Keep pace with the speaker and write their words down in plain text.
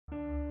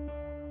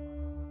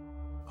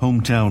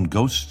Hometown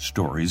Ghost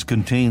Stories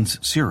contains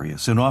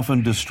serious and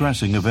often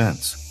distressing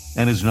events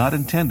and is not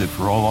intended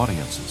for all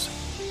audiences.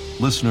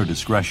 Listener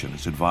discretion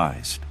is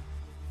advised.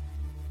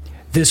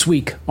 This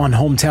week on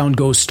Hometown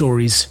Ghost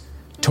Stories,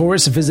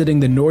 tourists visiting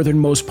the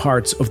northernmost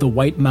parts of the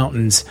White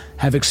Mountains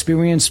have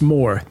experienced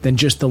more than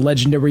just the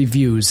legendary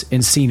views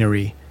and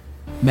scenery.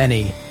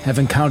 Many have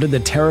encountered the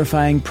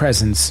terrifying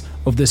presence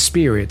of the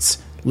spirits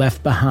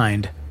left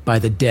behind by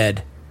the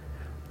dead.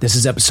 This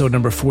is episode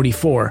number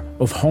 44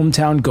 of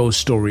Hometown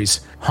Ghost Stories,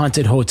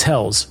 Haunted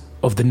Hotels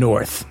of the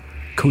North,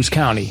 Coös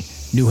County,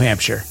 New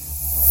Hampshire.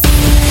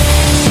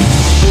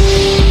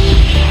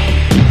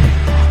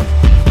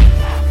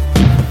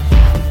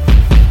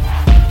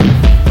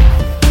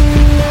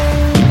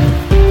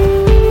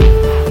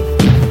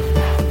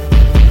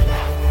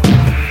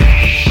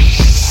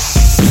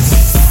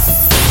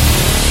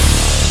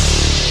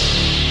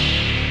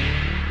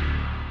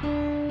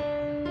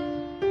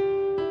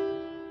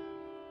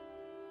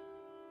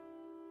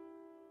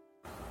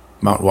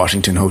 Mount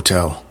Washington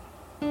Hotel,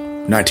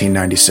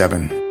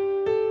 1997.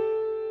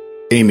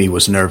 Amy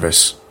was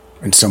nervous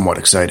and somewhat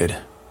excited.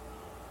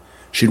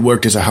 She'd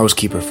worked as a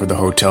housekeeper for the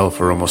hotel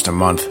for almost a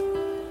month,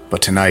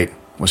 but tonight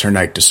was her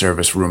night to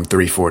service room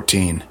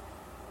 314,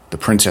 the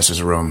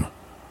princess's room,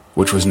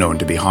 which was known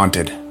to be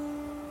haunted.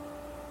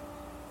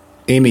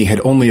 Amy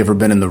had only ever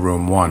been in the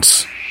room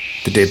once,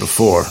 the day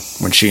before,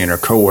 when she and her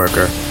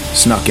coworker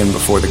snuck in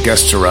before the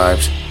guests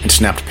arrived and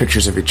snapped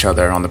pictures of each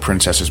other on the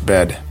princess's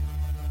bed.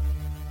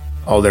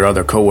 All their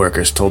other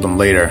co-workers told them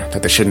later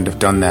that they shouldn't have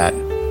done that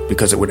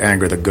because it would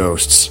anger the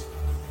ghosts.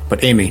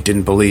 But Amy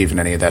didn't believe in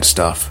any of that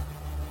stuff.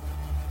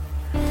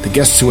 The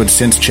guests who had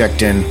since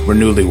checked in were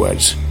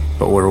newlyweds,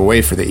 but were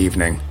away for the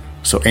evening,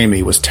 so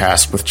Amy was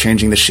tasked with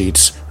changing the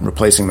sheets and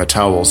replacing the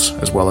towels,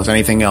 as well as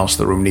anything else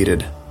the room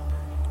needed.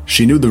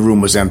 She knew the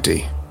room was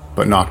empty,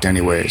 but knocked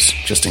anyways,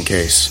 just in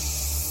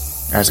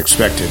case. As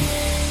expected,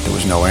 there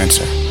was no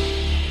answer.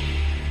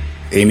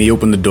 Amy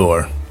opened the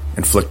door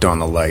and flicked on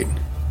the light.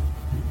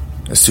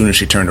 As soon as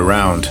she turned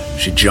around,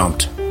 she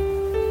jumped.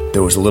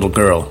 There was a little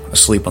girl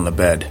asleep on the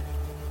bed.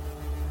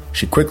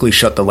 She quickly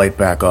shut the light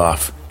back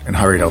off and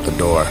hurried out the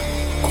door,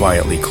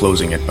 quietly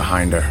closing it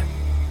behind her.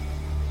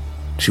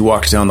 She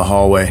walked down the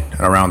hallway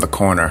and around the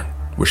corner,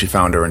 where she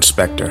found her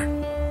inspector.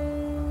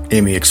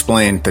 Amy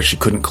explained that she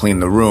couldn't clean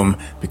the room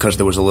because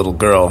there was a little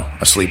girl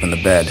asleep in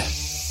the bed.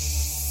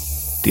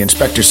 The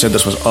inspector said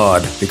this was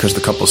odd because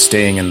the couple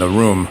staying in the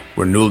room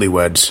were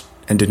newlyweds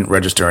and didn't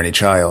register any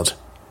child.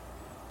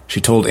 She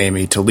told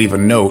Amy to leave a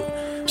note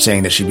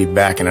saying that she'd be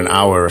back in an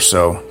hour or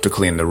so to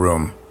clean the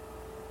room.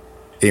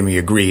 Amy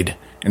agreed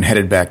and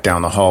headed back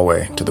down the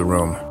hallway to the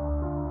room.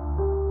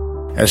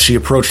 As she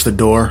approached the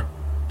door,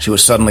 she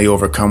was suddenly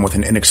overcome with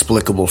an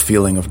inexplicable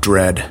feeling of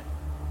dread.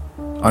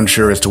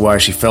 Unsure as to why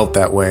she felt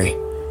that way,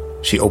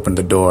 she opened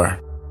the door.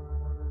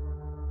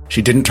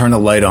 She didn't turn the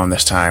light on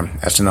this time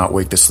as to not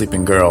wake the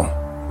sleeping girl,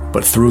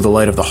 but through the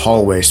light of the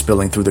hallway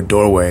spilling through the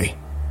doorway,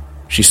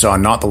 she saw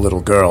not the little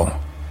girl,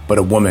 but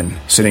a woman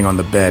sitting on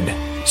the bed,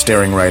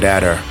 staring right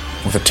at her,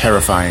 with a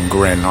terrifying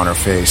grin on her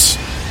face.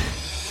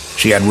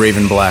 She had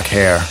raven black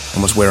hair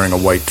and was wearing a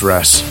white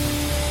dress.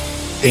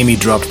 Amy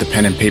dropped the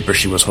pen and paper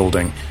she was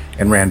holding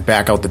and ran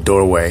back out the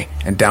doorway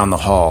and down the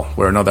hall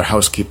where another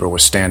housekeeper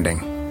was standing.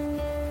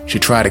 She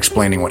tried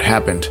explaining what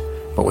happened,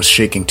 but was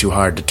shaking too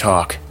hard to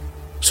talk,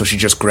 so she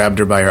just grabbed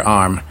her by her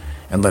arm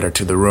and led her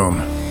to the room.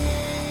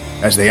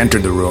 As they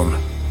entered the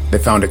room, they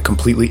found it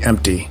completely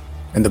empty,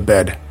 and the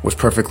bed was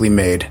perfectly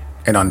made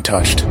and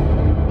untouched.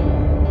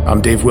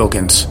 I'm Dave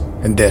Wilkins,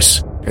 and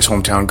this is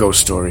Hometown Ghost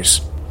Stories,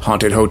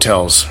 Haunted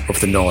Hotels of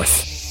the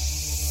North.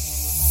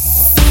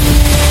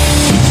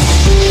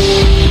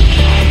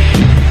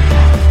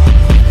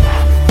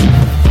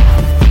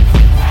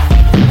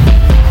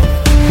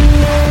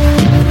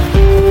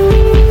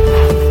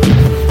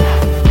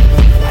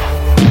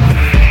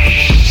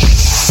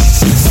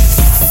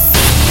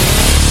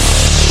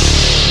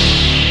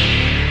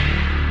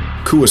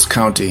 Coös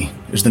County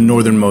is the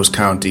northernmost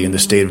county in the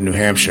state of New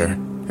Hampshire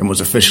and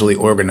was officially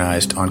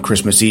organized on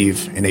Christmas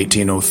Eve in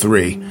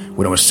 1803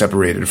 when it was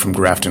separated from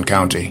Grafton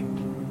County.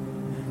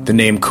 The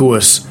name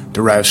Coös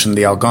derives from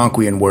the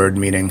Algonquian word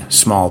meaning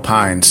small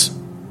pines.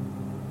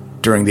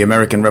 During the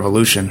American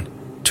Revolution,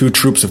 2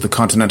 troops of the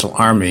Continental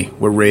Army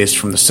were raised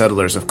from the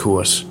settlers of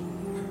Coös.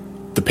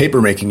 The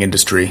papermaking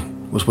industry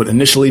was what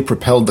initially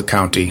propelled the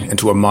county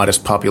into a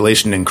modest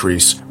population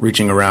increase,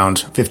 reaching around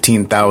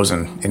 15,000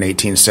 in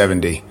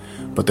 1870.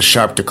 But the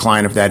sharp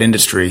decline of that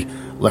industry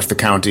left the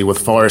county with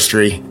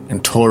forestry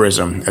and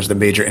tourism as the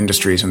major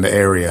industries in the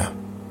area.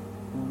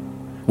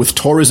 With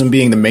tourism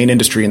being the main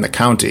industry in the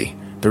county,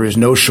 there is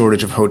no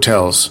shortage of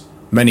hotels,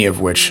 many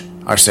of which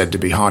are said to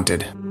be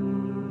haunted.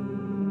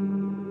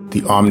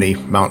 The Omni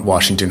Mount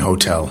Washington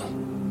Hotel.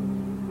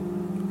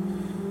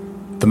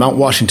 The Mount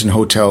Washington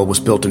Hotel was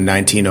built in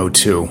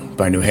 1902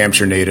 by New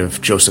Hampshire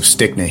native Joseph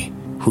Stickney,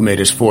 who made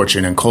his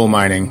fortune in coal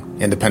mining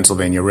and the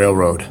Pennsylvania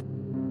Railroad.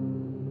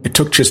 It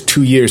took just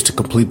 2 years to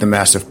complete the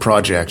massive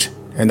project,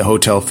 and the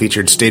hotel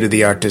featured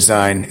state-of-the-art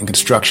design and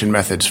construction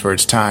methods for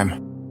its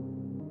time.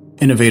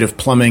 Innovative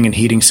plumbing and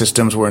heating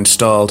systems were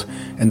installed,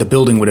 and the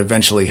building would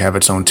eventually have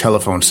its own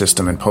telephone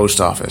system and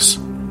post office.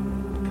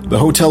 The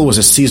hotel was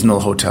a seasonal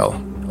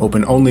hotel,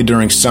 open only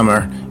during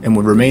summer, and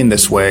would remain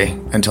this way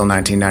until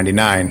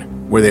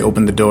 1999, where they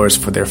opened the doors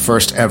for their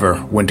first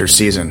ever winter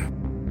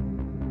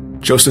season.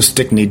 Joseph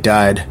Stickney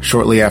died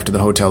shortly after the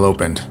hotel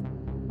opened.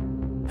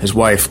 His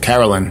wife,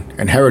 Carolyn,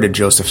 inherited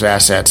Joseph's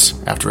assets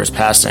after his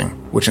passing,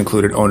 which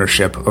included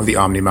ownership of the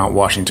Omni Mount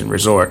Washington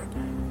Resort.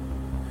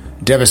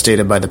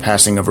 Devastated by the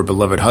passing of her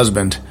beloved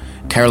husband,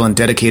 Carolyn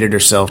dedicated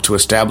herself to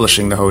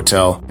establishing the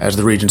hotel as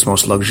the region's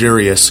most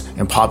luxurious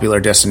and popular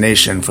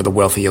destination for the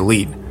wealthy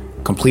elite,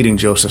 completing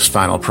Joseph's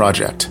final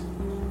project.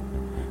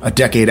 A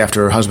decade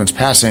after her husband's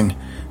passing,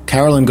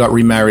 Carolyn got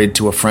remarried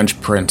to a French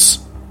prince.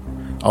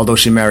 Although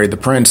she married the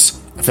prince,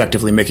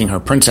 effectively making her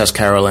Princess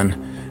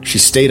Carolyn, she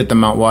stayed at the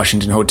Mount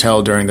Washington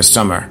Hotel during the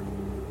summer.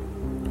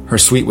 Her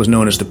suite was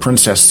known as the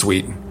Princess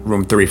Suite,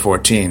 room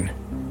 314.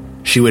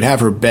 She would have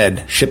her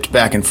bed shipped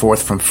back and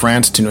forth from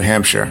France to New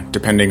Hampshire,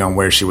 depending on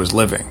where she was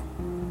living.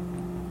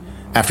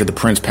 After the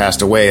prince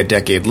passed away a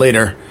decade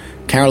later,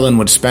 Carolyn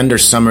would spend her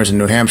summers in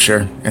New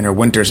Hampshire and her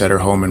winters at her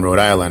home in Rhode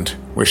Island,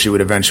 where she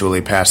would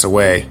eventually pass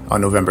away on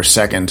November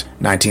 2nd,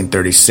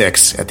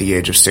 1936, at the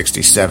age of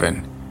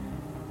 67.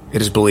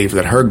 It is believed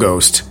that her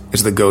ghost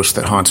is the ghost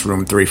that haunts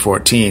room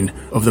 314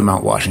 of the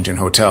Mount Washington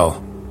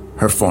Hotel,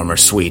 her former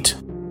suite.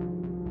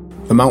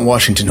 The Mount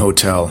Washington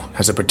Hotel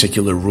has a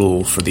particular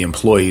rule for the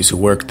employees who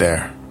work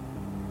there.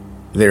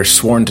 They are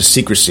sworn to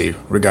secrecy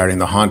regarding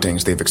the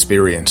hauntings they've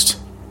experienced.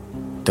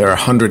 There are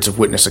hundreds of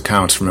witness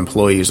accounts from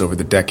employees over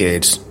the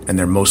decades, and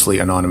they're mostly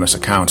anonymous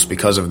accounts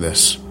because of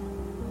this.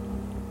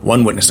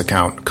 One witness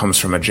account comes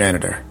from a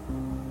janitor.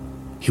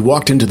 He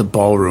walked into the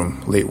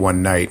ballroom late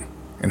one night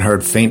and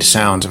heard faint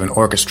sounds of an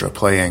orchestra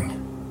playing.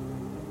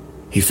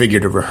 He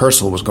figured a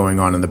rehearsal was going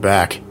on in the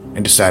back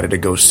and decided to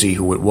go see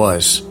who it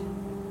was.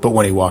 But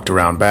when he walked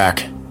around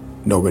back,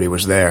 nobody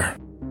was there.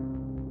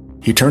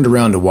 He turned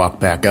around to walk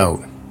back out,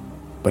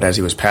 but as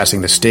he was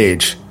passing the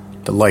stage,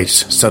 the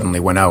lights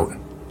suddenly went out,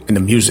 and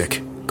the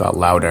music got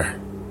louder.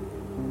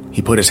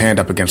 He put his hand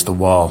up against the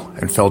wall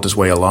and felt his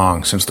way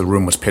along since the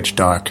room was pitch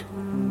dark.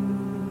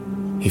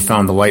 He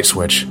found the light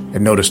switch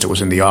and noticed it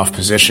was in the off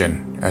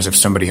position, as if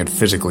somebody had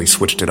physically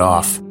switched it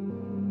off.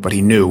 But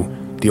he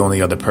knew the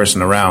only other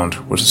person around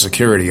was a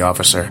security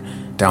officer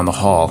down the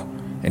hall,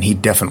 and he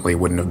definitely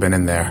wouldn't have been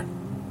in there.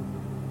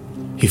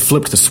 He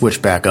flipped the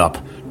switch back up,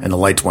 and the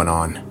lights went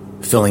on,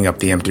 filling up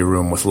the empty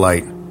room with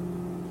light.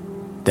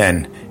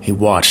 Then he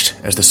watched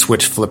as the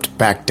switch flipped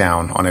back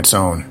down on its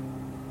own.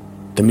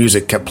 The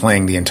music kept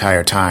playing the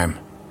entire time.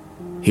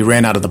 He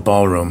ran out of the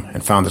ballroom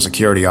and found the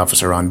security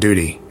officer on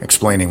duty,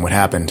 explaining what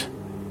happened.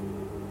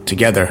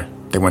 Together,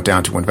 they went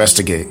down to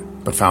investigate,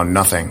 but found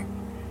nothing.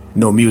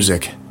 No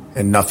music,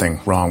 and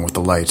nothing wrong with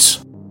the lights.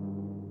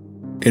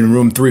 In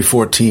room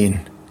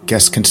 314,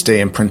 guests can stay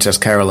in Princess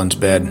Carolyn's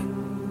bed.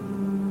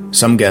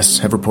 Some guests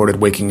have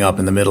reported waking up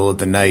in the middle of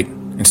the night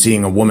and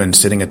seeing a woman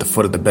sitting at the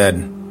foot of the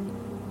bed.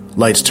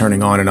 Lights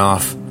turning on and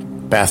off,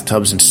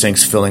 bathtubs and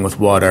sinks filling with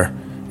water,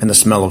 and the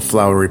smell of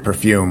flowery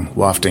perfume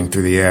wafting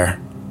through the air.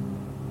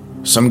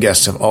 Some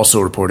guests have also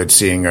reported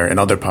seeing her in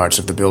other parts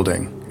of the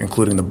building,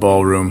 including the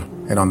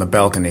ballroom and on the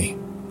balcony,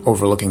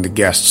 overlooking the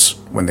guests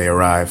when they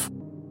arrive.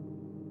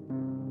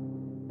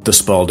 The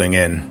Spalding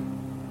Inn.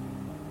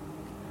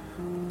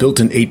 Built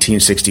in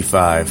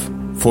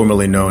 1865,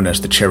 formerly known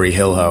as the Cherry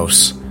Hill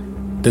House,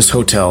 this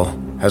hotel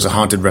has a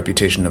haunted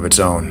reputation of its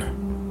own.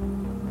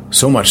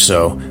 So much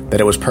so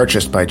that it was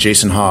purchased by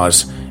Jason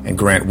Hawes and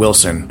Grant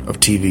Wilson of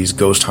TV's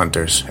Ghost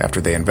Hunters after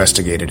they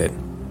investigated it.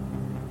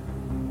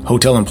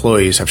 Hotel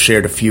employees have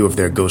shared a few of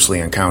their ghostly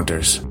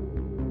encounters.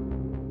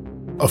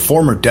 A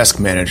former desk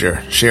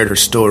manager shared her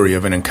story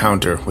of an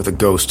encounter with a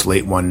ghost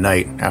late one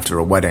night after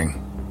a wedding.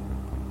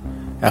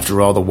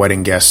 After all the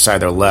wedding guests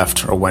either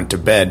left or went to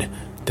bed,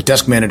 the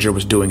desk manager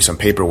was doing some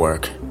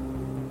paperwork.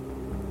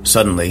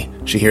 Suddenly,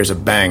 she hears a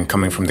bang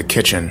coming from the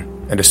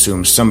kitchen and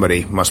assumes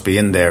somebody must be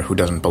in there who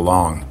doesn't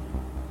belong.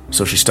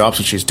 So she stops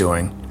what she's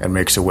doing and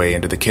makes her way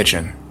into the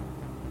kitchen.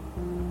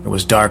 It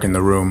was dark in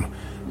the room,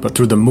 but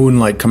through the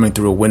moonlight coming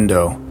through a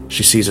window,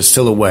 she sees a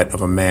silhouette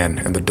of a man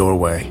in the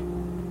doorway.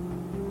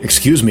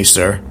 "Excuse me,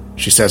 sir,"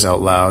 she says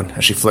out loud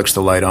as she flicks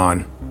the light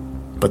on,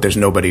 but there's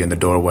nobody in the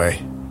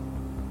doorway.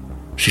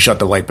 She shut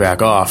the light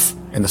back off,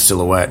 and the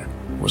silhouette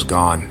was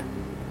gone.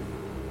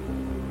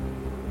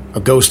 A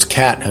ghost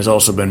cat has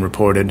also been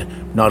reported,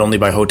 not only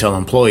by hotel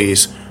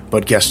employees,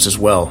 but guests as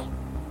well.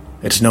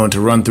 It's known to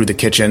run through the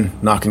kitchen,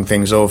 knocking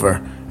things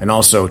over, and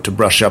also to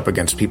brush up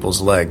against people's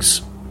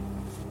legs.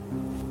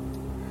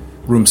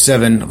 Room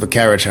 7 of the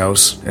carriage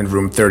house and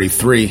room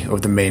 33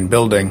 of the main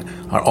building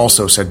are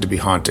also said to be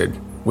haunted,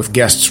 with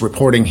guests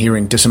reporting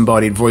hearing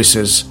disembodied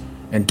voices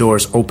and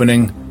doors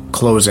opening,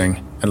 closing,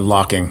 and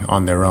locking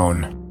on their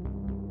own.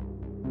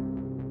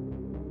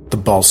 The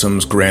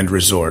Balsams Grand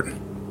Resort,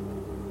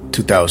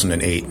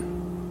 2008.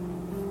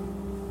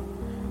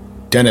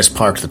 Dennis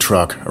parked the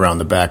truck around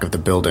the back of the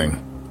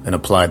building and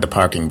applied the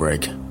parking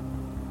brake.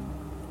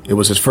 It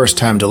was his first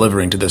time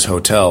delivering to this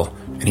hotel,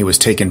 and he was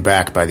taken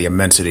back by the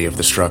immensity of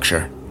the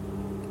structure.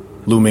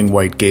 Looming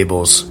white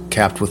gables,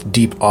 capped with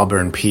deep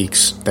auburn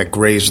peaks that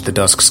grazed the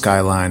dusk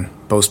skyline,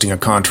 boasting a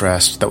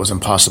contrast that was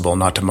impossible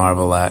not to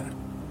marvel at.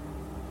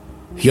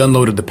 He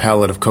unloaded the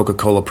pallet of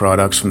Coca-Cola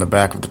products from the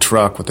back of the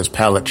truck with his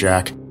pallet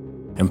jack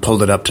and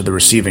pulled it up to the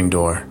receiving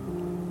door.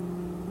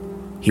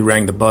 He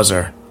rang the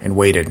buzzer and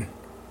waited,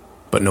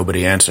 but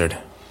nobody answered.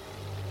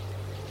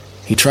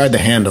 He tried the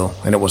handle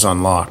and it was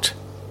unlocked,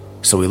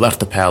 so he left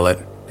the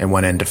pallet and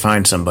went in to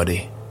find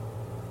somebody.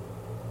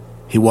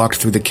 He walked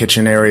through the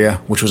kitchen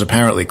area, which was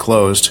apparently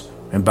closed,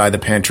 and by the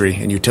pantry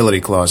and utility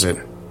closet,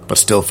 but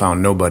still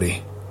found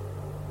nobody.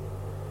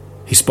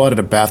 He spotted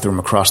a bathroom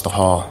across the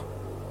hall,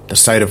 the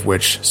sight of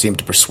which seemed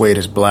to persuade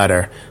his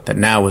bladder that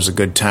now was a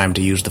good time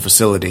to use the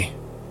facility.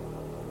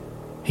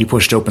 He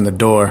pushed open the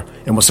door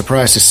and was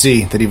surprised to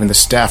see that even the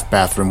staff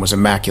bathroom was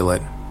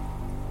immaculate.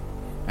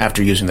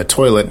 After using the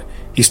toilet,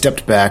 he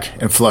stepped back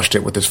and flushed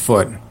it with his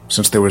foot,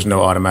 since there was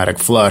no automatic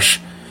flush,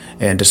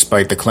 and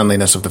despite the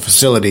cleanliness of the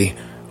facility,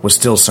 was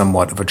still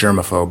somewhat of a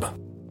germaphobe.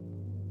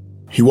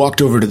 He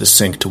walked over to the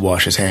sink to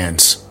wash his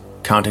hands,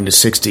 counting to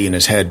 60 in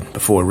his head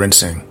before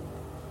rinsing.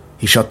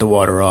 He shut the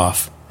water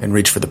off and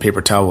reached for the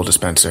paper towel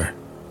dispenser.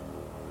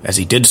 As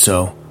he did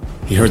so,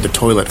 he heard the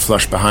toilet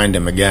flush behind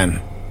him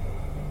again.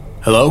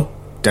 "Hello?"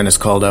 Dennis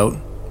called out,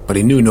 but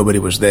he knew nobody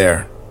was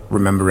there,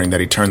 remembering that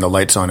he turned the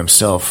lights on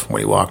himself when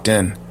he walked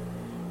in.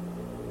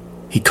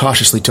 He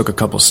cautiously took a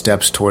couple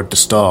steps toward the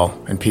stall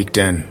and peeked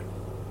in.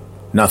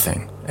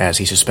 Nothing, as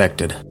he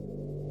suspected.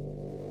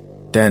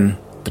 Then,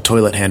 the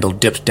toilet handle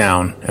dipped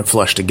down and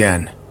flushed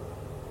again.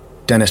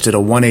 Dennis did a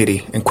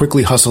 180 and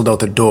quickly hustled out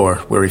the door,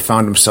 where he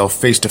found himself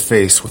face to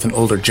face with an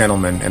older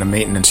gentleman in a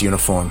maintenance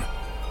uniform.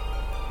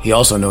 He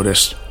also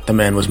noticed the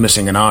man was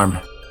missing an arm.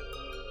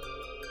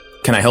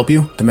 "Can I help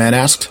you?" the man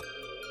asked.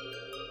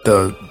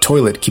 "The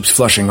toilet keeps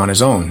flushing on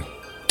his own,"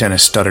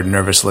 Dennis stuttered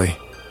nervously.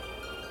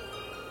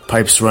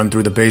 "Pipes run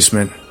through the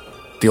basement,"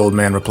 the old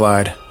man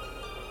replied.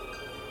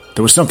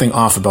 There was something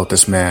off about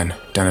this man,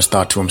 Dennis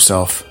thought to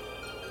himself.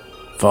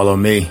 "Follow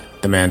me,"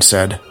 the man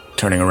said,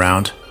 turning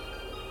around.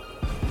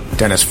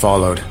 Dennis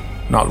followed,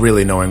 not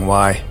really knowing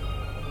why.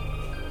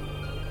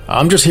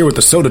 "I'm just here with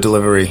the soda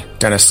delivery,"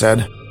 Dennis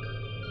said.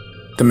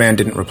 The man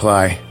didn't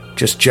reply,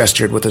 just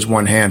gestured with his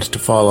one hand to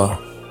follow.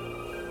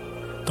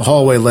 The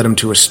hallway led him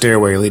to a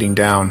stairway leading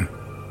down.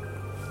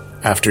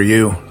 "After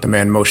you," the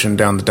man motioned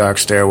down the dark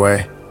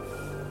stairway.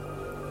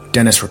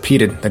 Dennis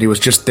repeated that he was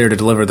just there to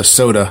deliver the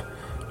soda,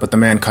 but the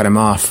man cut him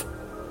off.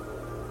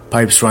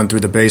 "Pipes run through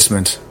the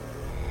basement.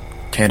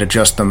 Can't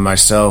adjust them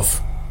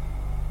myself.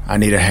 I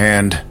need a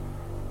hand."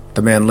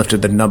 The man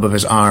lifted the nub of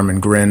his arm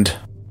and grinned.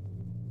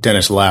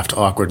 Dennis laughed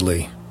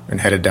awkwardly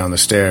and headed down the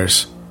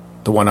stairs,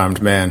 the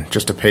one-armed man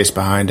just a pace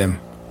behind him.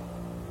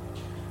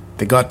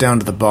 They got down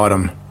to the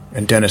bottom,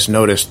 and Dennis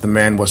noticed the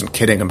man wasn't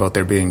kidding about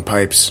there being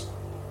pipes.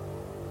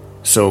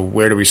 "So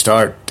where do we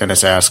start?"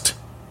 Dennis asked.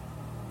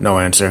 No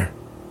answer.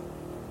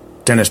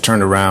 Dennis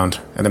turned around,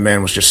 and the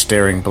man was just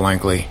staring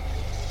blankly.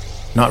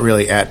 Not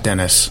really at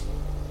Dennis,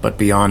 but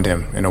beyond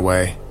him, in a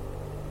way.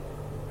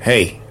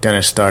 "Hey,"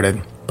 Dennis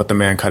started, but the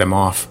man cut him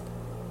off.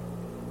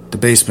 "The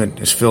basement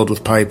is filled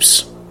with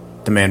pipes,"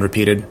 the man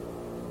repeated.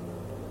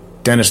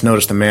 Dennis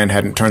noticed the man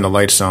hadn't turned the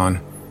lights on,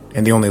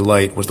 and the only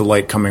light was the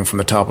light coming from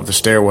the top of the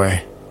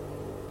stairway.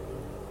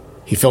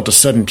 He felt a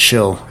sudden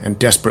chill and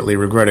desperately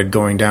regretted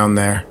going down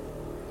there.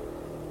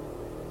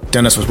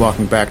 Dennis was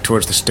walking back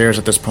towards the stairs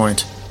at this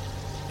point.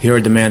 He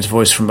heard the man's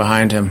voice from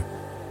behind him.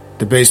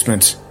 "The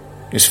basement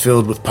is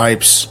filled with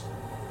pipes,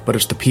 but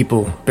it's the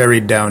people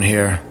buried down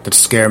here that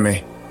scare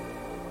me."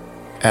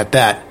 At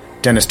that,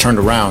 Dennis turned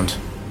around,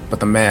 but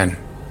the man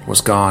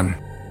was gone.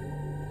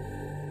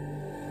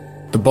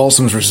 The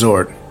Balsams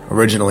Resort,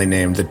 originally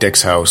named the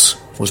Dix House,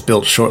 was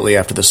built shortly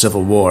after the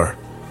Civil War,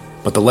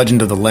 but the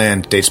legend of the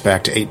land dates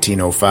back to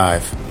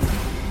 1805.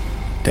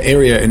 The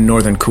area in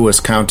northern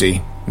Coös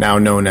County, now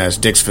known as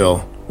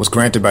Dixville, was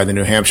granted by the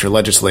New Hampshire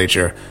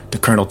legislature to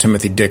Colonel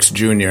Timothy Dix,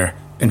 Jr.,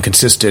 and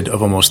consisted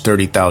of almost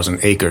 30,000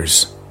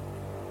 acres.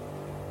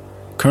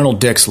 Colonel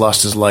Dix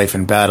lost his life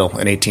in battle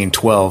in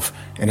 1812,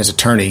 and his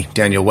attorney,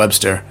 Daniel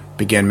Webster,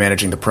 began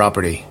managing the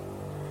property.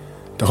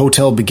 The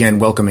hotel began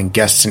welcoming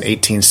guests in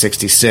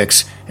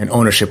 1866, and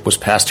ownership was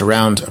passed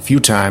around a few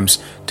times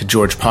to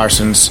George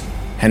Parsons,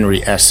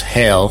 Henry S.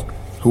 Hale,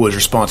 who was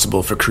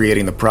responsible for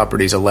creating the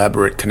property's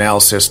elaborate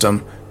canal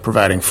system,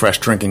 providing fresh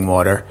drinking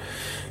water,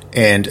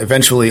 and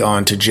eventually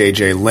on to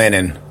J.J.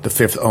 Lannon, the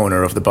fifth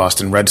owner of the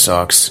Boston Red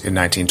Sox, in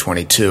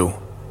 1922.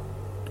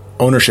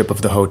 Ownership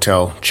of the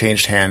hotel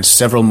changed hands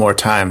several more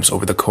times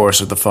over the course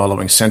of the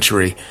following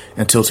century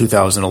until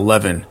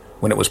 2011,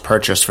 when it was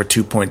purchased for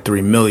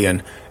 $2.3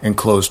 million and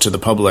closed to the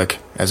public,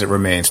 as it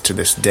remains to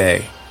this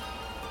day.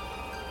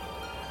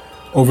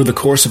 Over the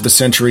course of the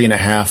century and a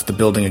half the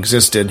building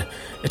existed,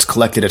 it's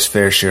collected its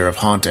fair share of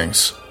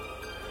hauntings.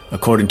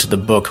 According to the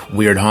book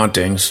Weird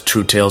Hauntings,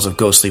 True Tales of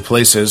Ghostly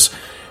Places,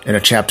 in a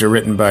chapter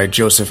written by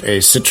Joseph A.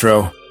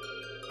 Citro.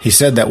 He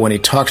said that when he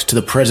talked to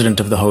the president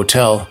of the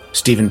hotel,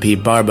 Stephen P.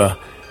 Barba,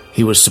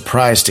 he was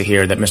surprised to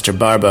hear that Mr.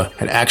 Barba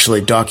had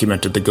actually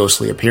documented the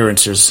ghostly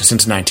appearances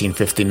since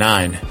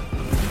 1959.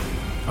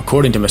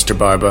 According to Mr.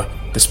 Barba,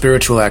 the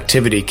spiritual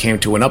activity came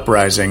to an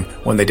uprising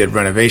when they did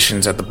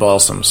renovations at the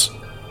Balsams.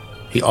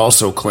 He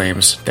also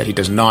claims that he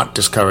does not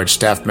discourage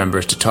staff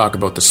members to talk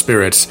about the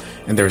spirits,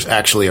 and there is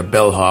actually a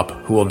bellhop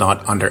who will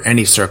not under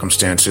any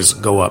circumstances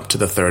go up to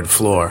the third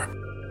floor.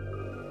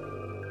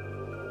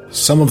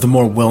 Some of the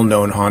more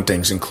well-known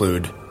hauntings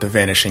include the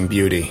Vanishing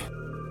Beauty.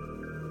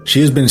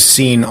 She has been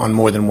seen on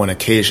more than one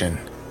occasion.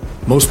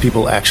 Most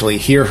people actually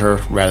hear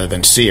her rather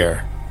than see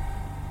her.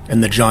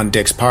 In the John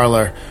Dick's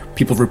parlor,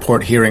 people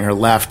report hearing her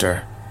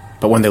laughter,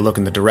 but when they look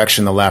in the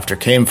direction the laughter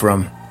came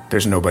from,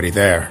 there's nobody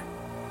there.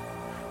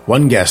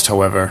 One guest,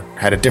 however,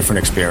 had a different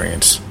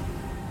experience.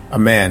 A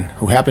man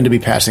who happened to be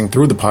passing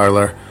through the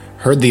parlor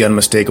heard the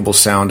unmistakable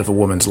sound of a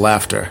woman's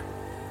laughter.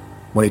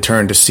 When he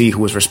turned to see who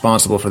was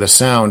responsible for the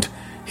sound,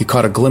 he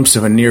caught a glimpse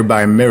of a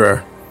nearby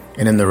mirror,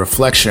 and in the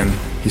reflection,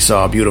 he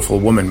saw a beautiful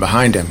woman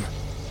behind him.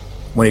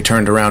 When he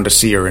turned around to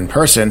see her in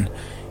person,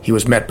 he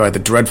was met by the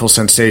dreadful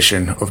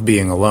sensation of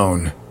being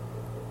alone.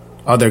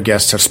 Other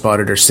guests have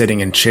spotted her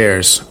sitting in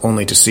chairs,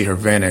 only to see her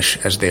vanish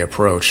as they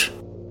approach.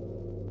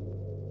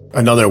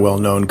 Another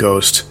well-known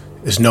ghost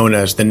is known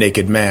as the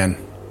Naked Man.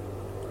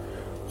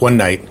 One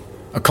night,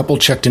 a couple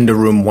checked into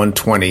room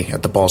 120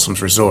 at the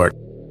Balsams Resort.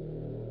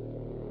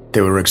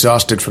 They were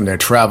exhausted from their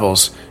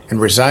travels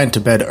and resigned to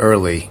bed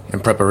early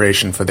in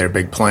preparation for their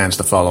big plans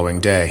the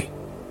following day.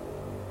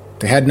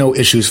 They had no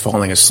issues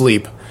falling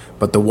asleep,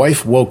 but the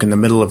wife woke in the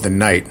middle of the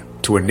night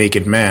to a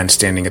naked man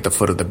standing at the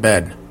foot of the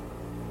bed.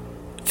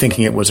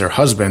 Thinking it was her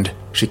husband,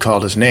 she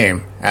called his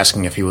name,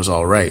 asking if he was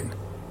all right.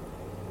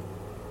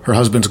 Her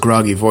husband's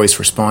groggy voice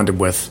responded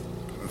with,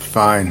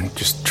 "Fine,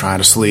 just trying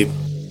to sleep."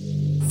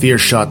 Fear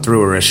shot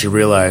through her as she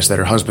realized that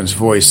her husband's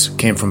voice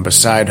came from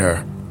beside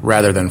her,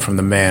 rather than from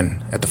the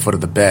man at the foot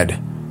of the bed.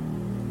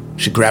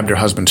 She grabbed her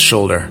husband's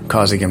shoulder,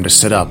 causing him to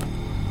sit up.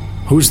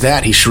 "Who's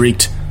that?" he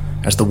shrieked.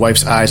 As the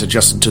wife's eyes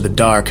adjusted to the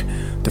dark,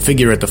 the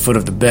figure at the foot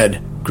of the bed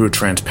grew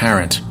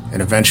transparent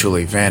and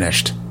eventually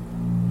vanished.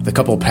 The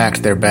couple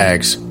packed their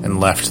bags and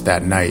left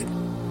that night.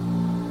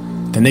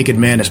 The naked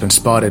man has been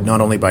spotted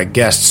not only by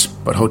guests,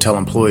 but hotel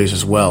employees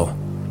as well.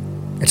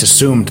 It's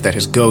assumed that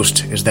his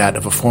ghost is that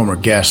of a former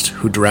guest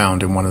who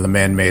drowned in one of the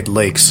man-made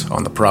lakes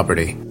on the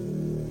property.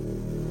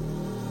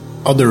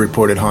 Other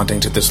reported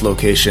hauntings at this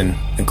location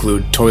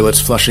include toilets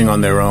flushing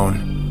on their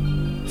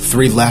own,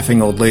 3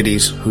 laughing old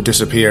ladies who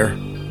disappear,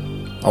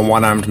 a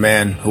one-armed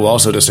man who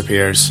also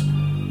disappears,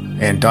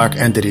 and dark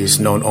entities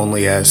known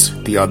only as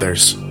the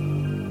Others.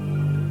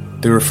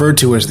 They're referred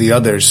to as the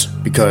Others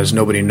because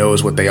nobody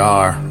knows what they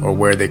are or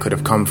where they could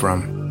have come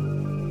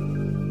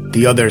from.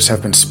 The Others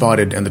have been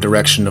spotted in the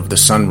direction of the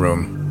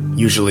sunroom,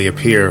 usually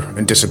appear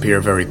and disappear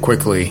very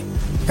quickly,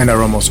 and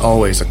are almost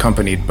always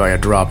accompanied by a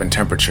drop in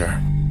temperature.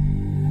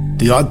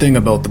 The odd thing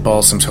about the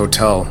Balsams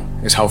Hotel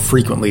is how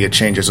frequently it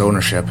changes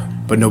ownership,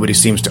 but nobody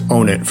seems to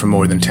own it for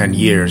more than 10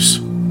 years.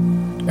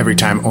 Every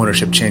time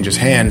ownership changes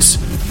hands,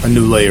 a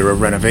new layer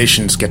of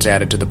renovations gets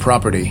added to the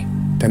property,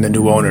 then the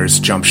new owners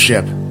jump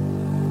ship.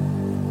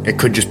 It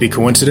could just be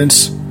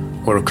coincidence,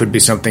 or it could be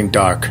something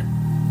dark,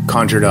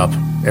 conjured up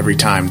every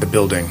time the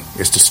building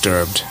is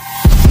disturbed.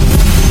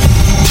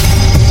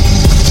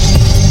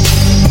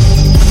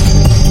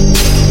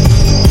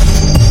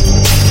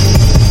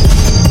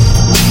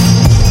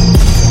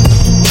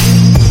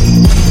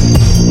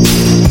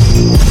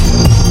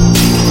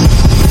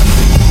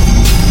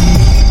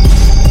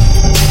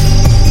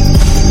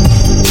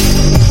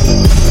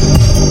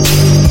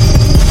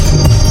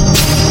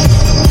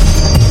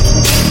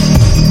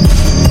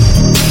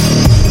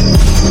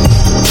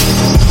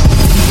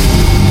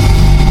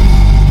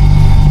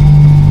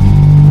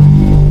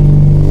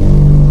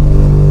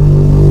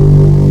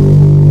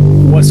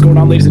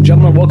 Ladies and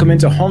gentlemen, welcome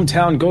into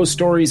Hometown Ghost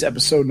Stories,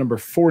 episode number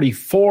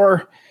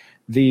 44,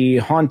 the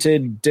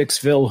haunted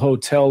Dixville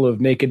Hotel of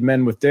Naked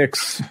Men with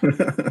Dicks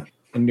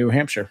in New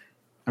Hampshire.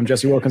 I'm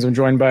Jesse Wilkins. I'm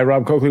joined by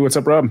Rob Coakley. What's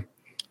up, Rob?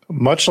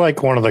 Much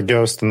like one of the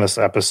ghosts in this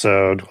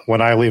episode, when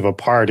I leave a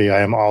party,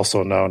 I am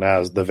also known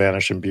as the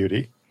Vanishing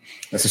Beauty.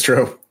 This is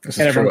true.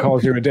 Everyone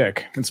calls you a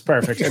dick. It's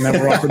perfect. And then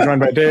we're also joined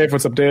by Dave.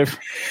 What's up, Dave?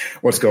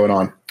 What's going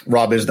on?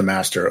 Rob is the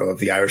master of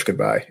the Irish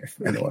goodbye, if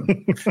anyone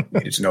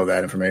needed to know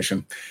that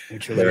information.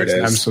 There it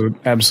is.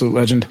 Absolute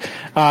legend.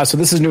 So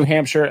this is New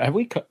Hampshire. Have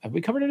we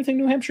covered anything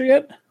New Hampshire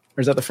yet?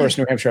 Or is that the first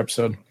New Hampshire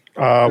episode?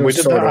 We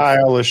did the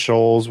Isle of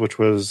Shoals, which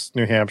was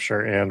New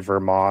Hampshire and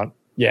Vermont.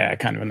 Yeah,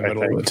 kind of in the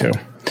middle of the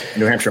two.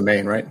 New Hampshire,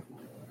 Maine, right?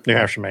 New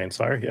Hampshire, Maine,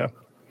 sorry, yeah.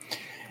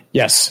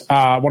 Yes.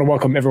 I want to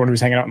welcome everyone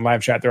who's hanging out in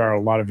live chat. There are a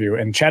lot of you.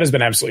 And chat has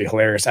been absolutely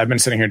hilarious. I've been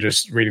sitting here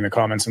just reading the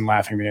comments and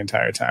laughing the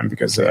entire time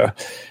because, there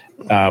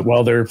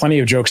are plenty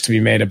of jokes to be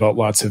made about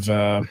lots of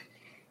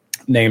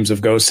names of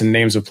ghosts and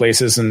names of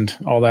places and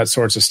all that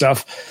sorts of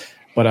stuff.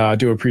 But I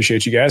do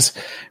appreciate you guys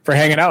for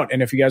hanging out.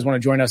 And if you guys want to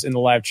join us in the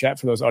live chat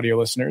for those audio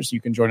listeners, you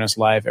can join us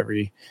live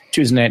every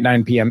Tuesday night at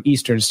 9 p.m.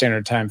 Eastern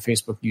Standard Time,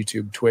 Facebook,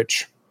 YouTube,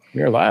 Twitch.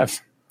 We are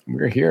live.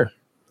 We're here.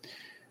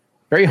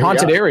 Very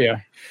haunted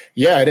area.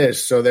 Yeah, it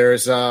is. So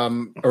there's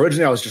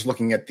originally I was just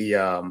looking at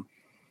the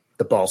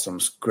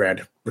Balsams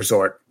Grand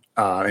Resort,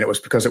 and it was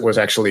because it was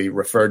actually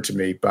referred to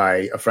me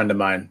by a friend of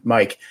mine,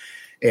 Mike.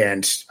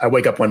 And I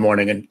wake up one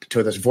morning and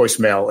to this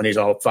voicemail, and he's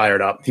all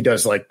fired up. He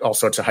does like all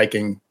sorts of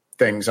hiking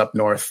things up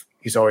north.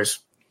 He's always,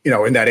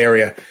 in that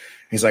area.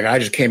 He's like, I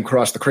just came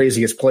across the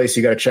craziest place.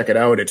 You got to check it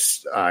out.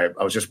 I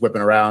was just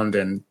whipping around,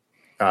 and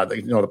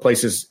the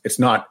place is, it's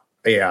not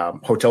a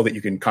hotel that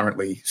you can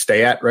currently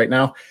stay at right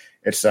now.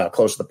 It's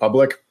close to the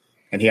public.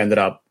 And he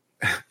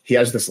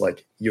has this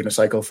like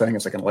unicycle thing.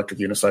 It's like an electric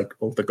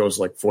unicycle that goes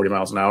like 40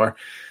 miles an hour.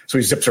 So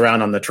he zips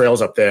around on the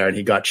trails up there, and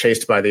he got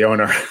chased by the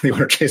owner. The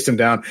owner chased him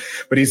down,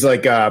 but he's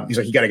like, you got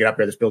to get up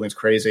here. This building's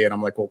crazy. And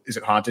I'm like, well, is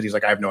it haunted? He's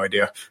like, I have no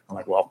idea. I'm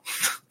like, well,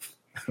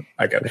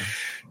 I get it.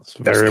 It's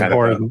very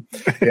important.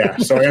 Yeah.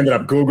 So I ended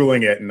up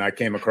Googling it, and I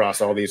came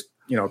across all these,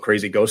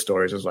 crazy ghost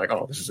stories. I was like,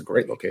 oh, this is a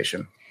great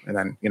location. And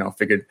then,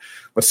 figured,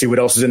 let's see what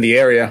else is in the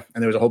area.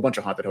 And there was a whole bunch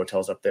of haunted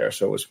hotels up there.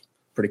 So it was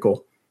pretty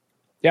cool.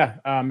 Yeah.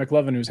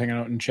 McLovin, who's hanging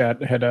out in chat,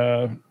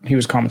 he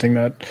was commenting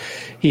that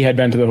he had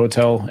been to the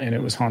hotel and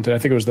it was haunted. I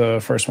think it was the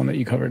first one that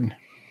you covered.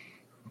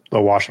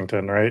 The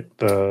Washington, right?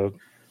 The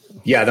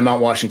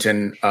Mount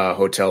Washington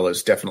hotel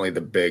is definitely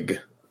the big,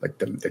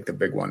 the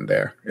big one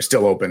there. It's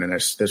still open, and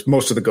there's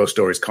most of the ghost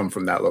stories come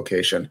from that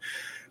location.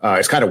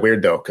 It's kind of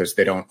weird though, because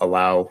they don't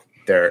allow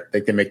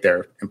they make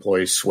their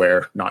employees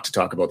swear not to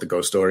talk about the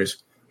ghost stories.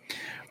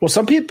 Well,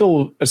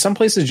 some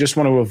places just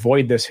want to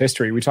avoid this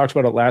history. We talked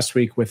about it last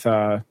week with,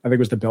 I think it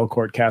was the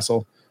Belcourt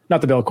Castle.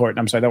 Not the Belcourt.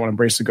 I'm sorry, that one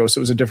embraced the ghosts.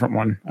 It was a different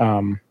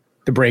one.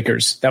 The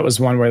Breakers. That was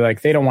one where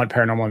they don't want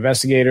paranormal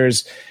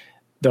investigators.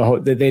 They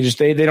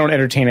don't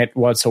entertain it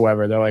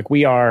whatsoever. They're like,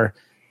 we are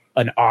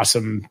an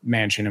awesome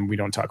mansion and we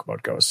don't talk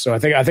about ghosts. So I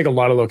think a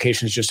lot of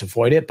locations just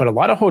avoid it, but a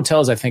lot of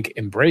hotels I think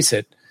embrace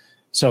it.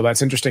 So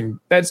that's interesting.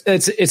 It's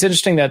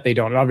interesting that they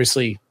don't. And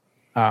obviously,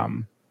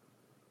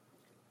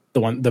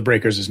 the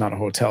Breakers is not a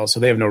hotel, so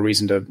they have no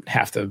reason to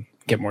have to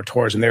get more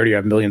tours, and they already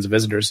have millions of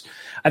visitors.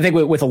 I think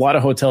with a lot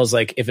of hotels,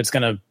 like if it's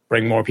going to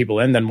bring more people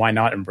in, then why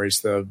not embrace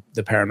the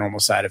paranormal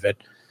side of it?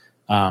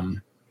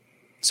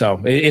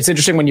 So it's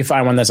interesting when you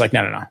find one that's like,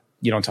 no,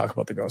 you don't talk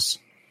about the ghosts.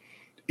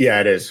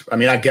 Yeah, it is. I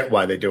mean, I get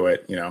why they do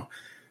it.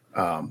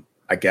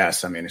 I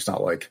guess. I mean, it's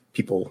not like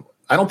people.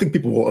 I don't think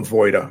people will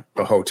avoid a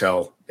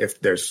hotel if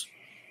there's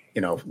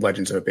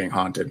legends of it being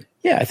haunted.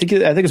 Yeah, I think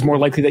it's more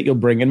likely that you'll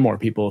bring in more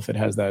people if it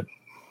has that.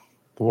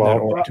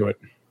 To it.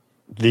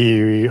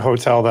 The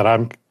hotel that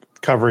I'm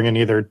covering in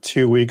either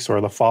 2 weeks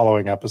or the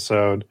following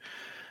episode,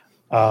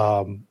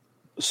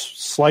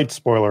 slight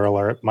spoiler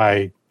alert,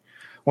 one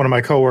of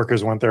my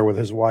coworkers went there with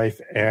his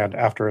wife, and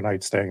after a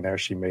night staying there,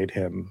 she made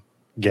him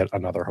get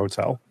another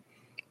hotel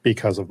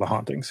because of the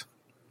hauntings.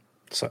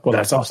 So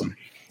that's awesome.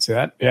 See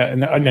that? Yeah,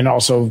 and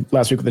also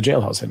last week with the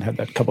jailhouse, and had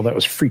that couple that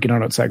was freaking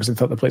out outside because they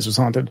thought the place was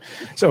haunted.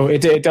 So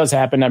it does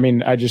happen. I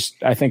mean, I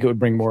think it would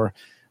bring more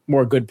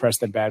good press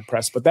than bad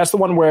press. But that's the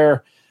one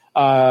where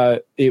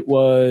it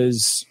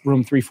was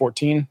room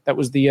 314. That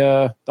was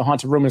the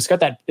haunted room. And it's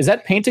got is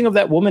that painting of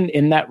that woman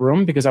in that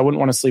room? Because I wouldn't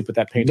want to sleep with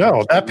that painting.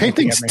 No, that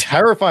painting's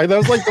terrifying. That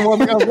was like the one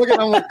that I was looking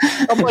at.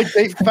 I'm like,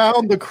 they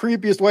found the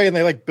creepiest way, and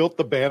they built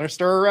the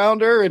banister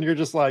around her, and you're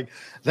just like,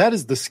 that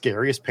is the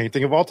scariest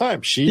painting of all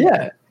time. She's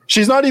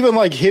not even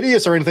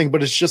hideous or anything,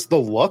 but it's just the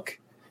look.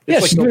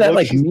 It's she's doing that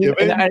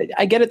and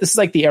I get it. This is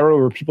like the era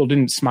where people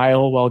didn't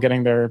smile while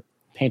getting their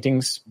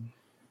paintings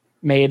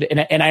made,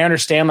 and I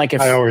understand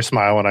if I always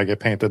smile when I get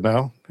painted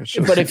now.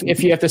 But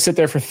if you have to sit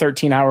there for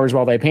 13 hours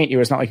while they paint you,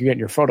 it's not like you're getting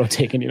your photo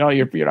taken. You're not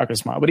going to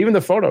smile. But even the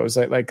photos,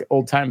 like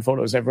old time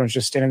photos, everyone's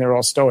just standing there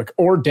all stoic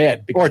or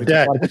dead. Yeah,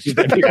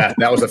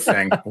 that was a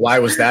thing. Why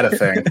was that a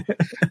thing?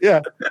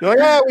 Yeah, you're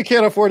like, we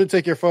can't afford to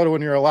take your photo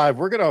when you're alive.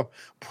 We're gonna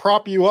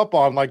prop you up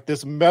on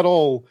this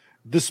metal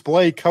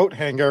display coat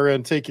hanger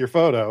and take your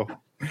photo.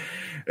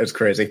 It's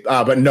crazy.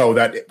 But no,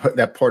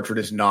 that portrait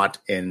is not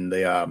in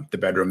the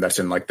bedroom. That's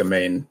in the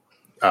main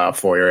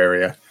foyer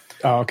area.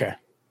 Oh, okay.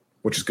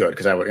 Which is good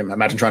because I would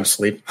imagine trying to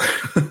sleep.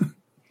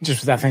 Just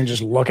with that thing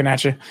just looking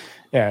at you.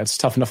 Yeah, it's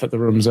tough enough that the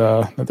room's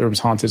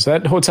haunted. So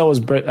that hotel was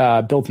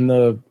built in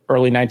the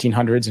early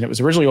 1900s, and it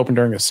was originally opened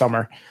during the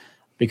summer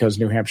because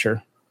New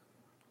Hampshire.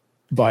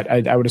 But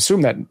I would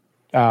assume that,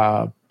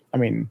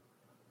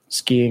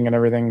 skiing and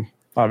everything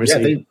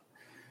obviously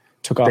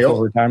took off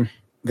over time.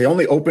 They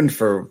only opened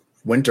for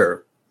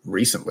winter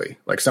recently,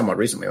 somewhat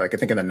recently. I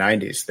think in the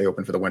 90s they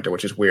opened for the winter,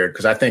 which is weird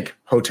because I think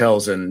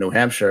hotels in New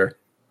Hampshire,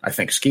 I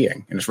think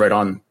skiing, and it's right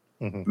on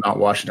Mount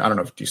Washington. I don't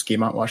know. Do you ski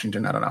Mount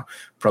Washington? I don't know.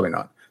 Probably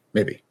not.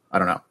 Maybe. I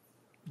don't know.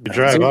 You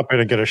drive up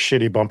and get a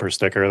shitty bumper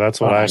sticker.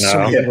 That's what I know. So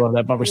love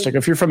that bumper sticker.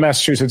 If you're from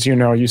Massachusetts,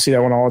 you see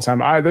that one all the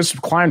time. This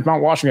climbed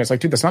Mount Washington. It's like,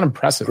 dude, that's not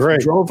impressive.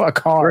 Great. You drove a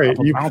car. Great.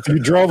 You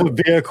drove a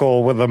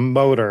vehicle with a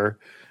motor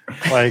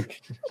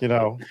Like,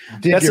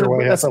 dig your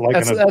way up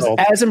like an adult.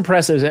 As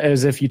impressive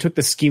as if you took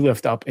the ski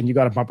lift up and you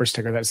got a bumper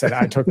sticker that said,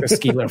 "I took the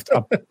ski lift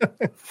up."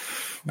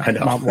 I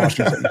know. Mount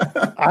Washington.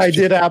 I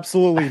did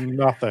absolutely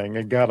nothing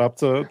and got up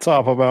to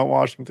top of Mount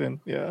Washington.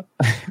 Yeah.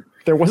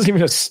 There wasn't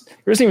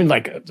even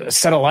like a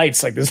set of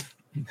lights like this.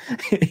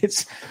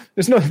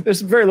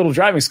 There's very little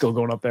driving skill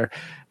going up there.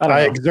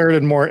 I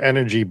exerted more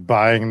energy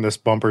buying this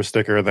bumper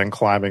sticker than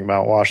climbing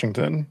Mount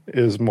Washington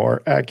is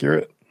more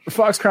accurate.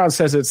 Fox Crown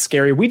says it's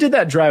scary. We did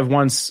that drive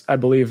once, I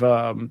believe,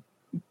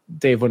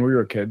 Dave, when we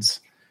were kids.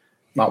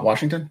 Mount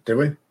Washington, did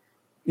we?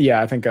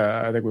 Yeah, I think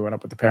we went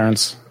up with the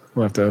parents.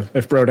 We'll have to,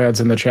 if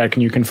Brodad's in the chat,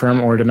 can you confirm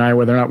or deny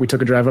whether or not we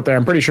took a drive up there?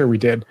 I'm pretty sure we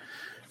did.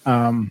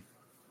 Yeah.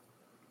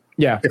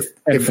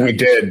 If we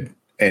did,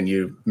 and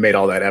you made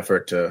all that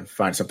effort to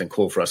find something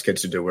cool for us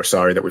kids to do, we're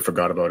sorry that we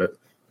forgot about it.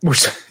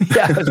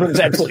 That's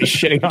absolutely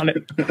shitting on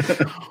it.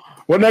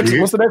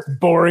 What's the next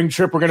boring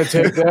trip we're going to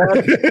take,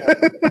 Dad?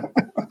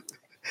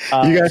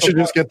 You guys should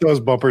just get those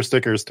bumper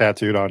stickers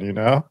tattooed on you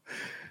now.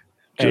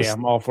 Hey,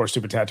 I'm all for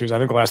stupid tattoos. I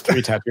think the last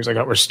 3 tattoos I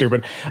got were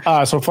stupid.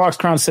 So Fox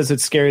Crown says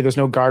it's scary. There's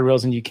no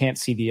guardrails and you can't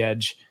see the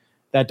edge.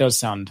 That does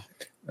sound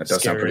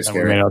pretty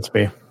scary. Made out to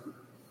be.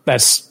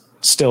 That's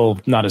still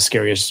not as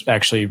scary as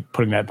actually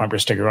putting that bumper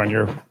sticker on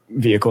your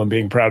vehicle and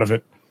being proud of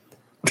it.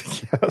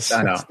 Yes,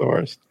 I know. That's the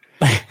worst.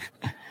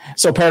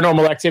 So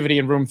paranormal activity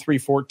in room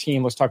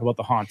 314. Let's talk about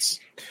the haunts.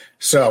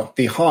 So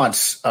the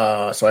haunts.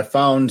 So I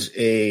found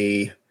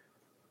a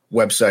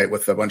website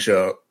with a bunch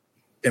of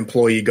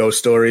employee ghost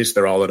stories.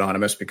 They're all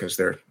anonymous because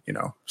they're,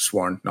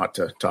 sworn not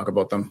to talk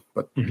about them,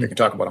 but they can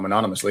talk about them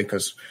anonymously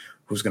because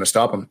who's going to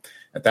stop them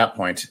at that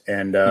point?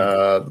 And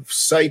the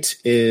site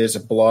is a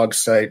blog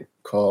site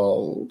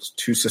called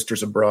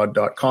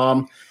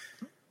twosistersabroad.com.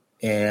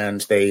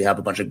 And they have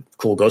a bunch of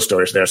cool ghost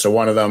stories there. So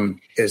one of them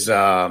is,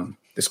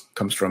 this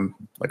comes from,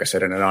 like I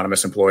said, an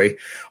anonymous employee.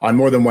 On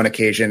more than one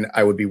occasion,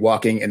 I would be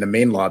walking in the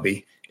main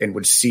lobby and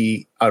would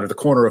see out of the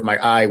corner of my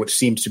eye what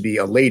seemed to be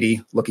a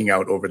lady looking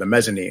out over the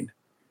mezzanine.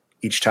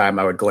 Each time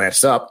I would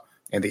glance up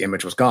and the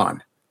image was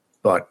gone.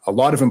 But a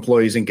lot of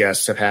employees and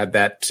guests have had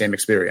that same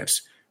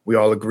experience. We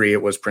all agree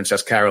it was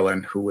Princess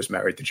Carolyn who was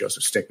married to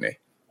Joseph Stickney.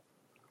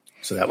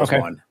 So that was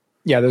one.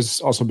 Yeah,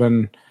 there's also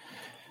been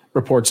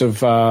reports of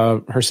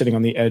her sitting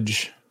on the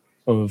edge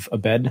of a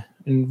bed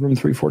in room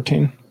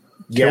 314.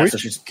 Yeah,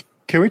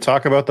 Can we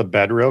talk about the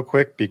bed real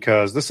quick?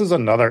 Because this is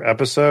another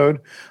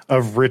episode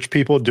of rich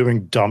people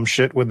doing dumb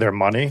shit with their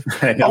money.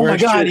 Oh my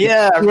God,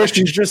 yeah. Where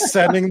she's just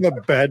sending the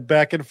bed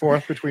back and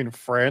forth between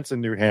France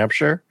and New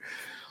Hampshire.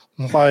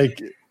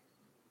 Like,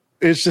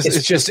 it's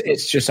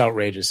just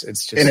outrageous.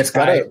 It's just, and it's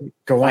got to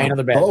go on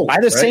the bed. Buy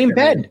the same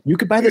bed. You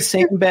could buy the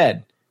same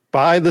bed.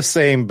 Buy the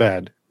same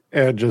bed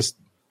and just,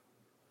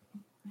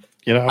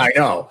 I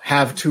know.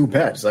 Have 2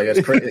 beds. Like,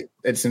 it's crazy.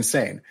 It's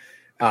insane.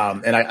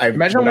 And I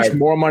imagine how much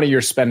more money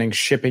you're spending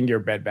shipping your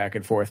bed back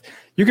and forth.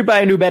 You could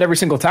buy a new bed every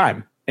single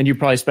time, and you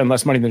probably spend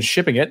less money than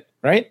shipping it,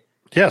 right?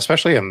 Yeah,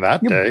 especially in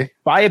that day.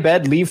 Buy a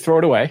bed, leave, throw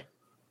it away,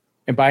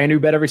 and buy a new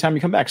bed every time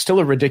you come back. Still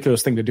a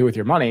ridiculous thing to do with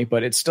your money,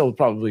 but it's still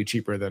probably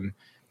cheaper than.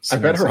 I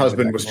bet her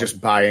husband was just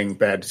buying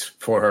beds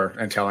for her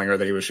and telling her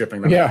that he was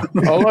shipping them. Yeah.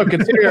 Oh, look,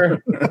 it's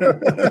here.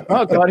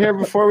 Oh, got here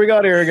before we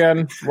got here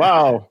again.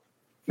 Wow.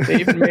 They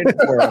even made it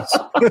for us.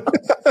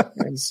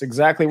 It's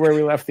exactly where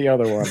we left the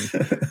other one.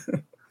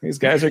 These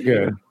guys are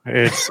good.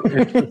 It's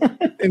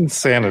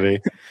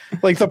insanity.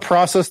 Like, the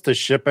process to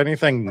ship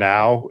anything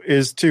now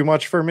is too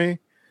much for me.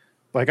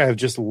 Like, I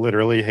just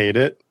literally hate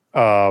it.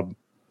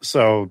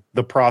 So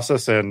the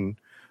process in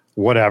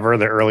whatever,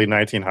 the early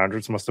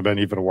 1900s must have been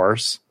even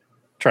worse.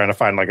 Trying to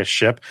find like a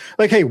ship.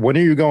 Like, hey, when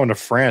are you going to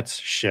France?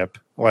 Ship.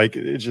 Like,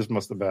 it just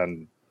must have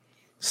been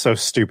so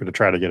stupid to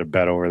try to get a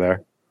bed over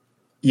there.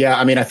 Yeah,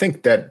 I mean, I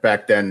think that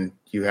back then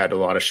you had a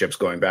lot of ships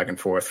going back and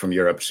forth from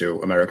Europe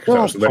to America.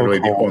 That was literally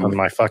the only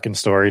my fucking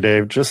story,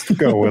 Dave. Just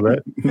go with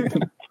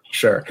it.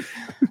 Sure.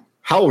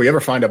 How will we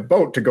ever find a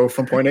boat to go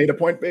from point A to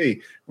point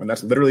B when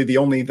that's literally the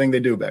only thing they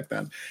do back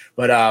then?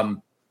 But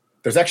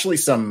there's actually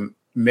some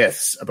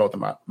myths about the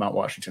Mount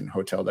Washington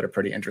Hotel that are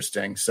pretty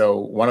interesting. So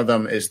one of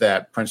them is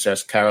that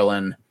Princess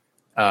Carolyn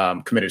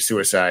committed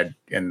suicide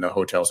in the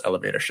hotel's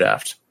elevator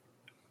shaft,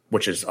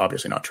 which is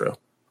obviously not true,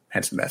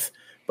 hence myth.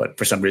 But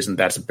for some reason,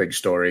 that's a big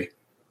story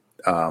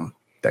that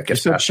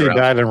gets passed around. She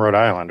died in Rhode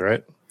Island,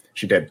 right?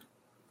 She did.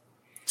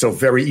 So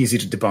very easy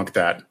to debunk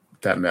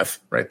that myth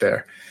right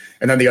there.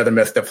 And then the other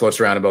myth that floats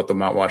around about the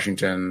Mount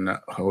Washington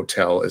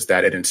Hotel is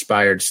that it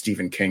inspired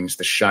Stephen King's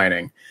The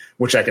Shining,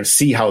 which I can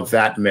see how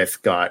that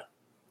myth got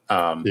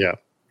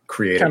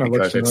created.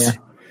 Because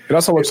it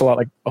also looks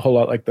a whole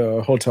lot like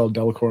the Hotel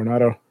del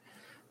Coronado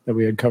that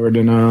we had covered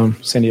in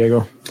San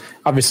Diego.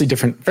 Obviously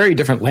very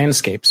different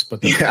landscapes,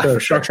 but the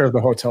structure of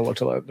the hotel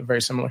looked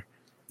very similar.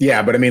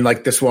 Yeah, but I mean,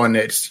 like this one,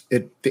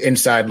 the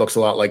inside looks a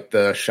lot like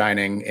The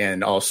Shining,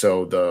 and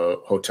also the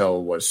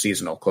hotel was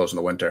seasonal, closed in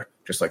the winter,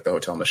 just like the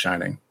hotel in The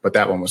Shining. But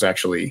that one was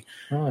actually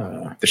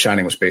The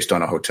Shining was based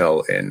on a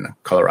hotel in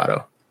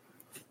Colorado,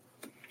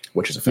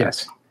 which is a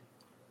fact.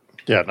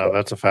 Yeah, no,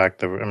 that's a fact.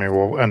 That, I mean,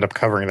 we'll end up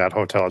covering that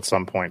hotel at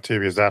some point too,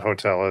 because that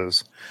hotel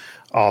is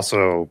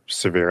also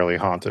severely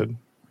haunted.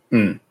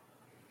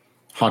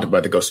 Haunted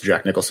by the ghost of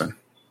Jack Nicholson.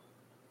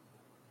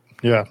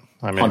 Yeah,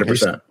 I mean,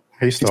 100%.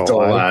 He's still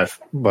alive,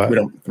 but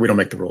we don't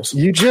make the rules.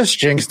 You just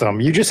jinxed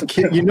him. You just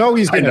he's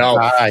going to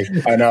die.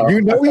 I know.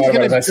 You know he's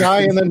going to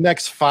die in the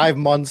next 5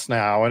 months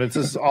now, and it's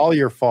just all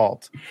your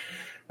fault.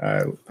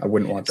 I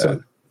wouldn't want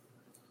that.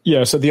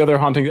 So the other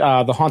haunting,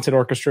 the haunted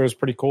orchestra is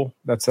pretty cool.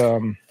 That's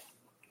you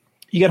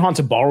get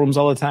haunted ballrooms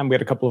all the time. We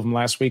had a couple of them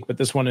last week, but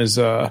this one is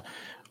a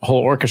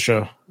whole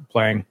orchestra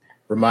playing.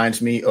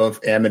 Reminds me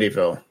of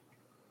Amityville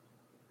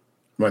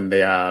when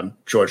the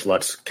George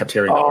Lutz kept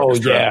hearing the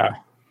orchestra. Yeah.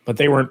 But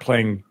they weren't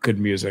playing good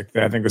music.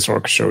 I think this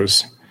orchestra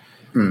was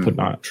put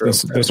not.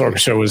 This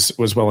orchestra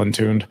was well in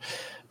tuned,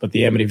 but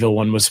the Amityville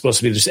one was supposed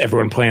to be just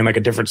everyone playing like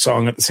a different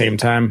song at the same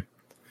time.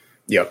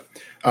 Yep.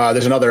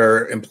 There's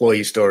another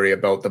employee story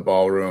about the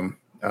ballroom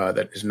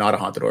that is not a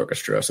haunted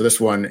orchestra. So this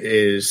one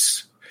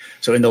is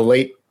in the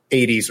late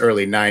 80s,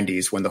 early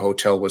 90s, when the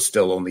hotel was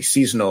still only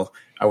seasonal.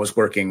 I was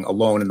working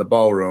alone in the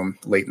ballroom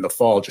late in the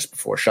fall, just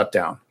before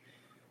shutdown.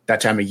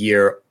 That time of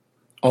year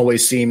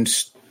always seemed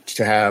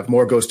to have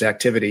more ghost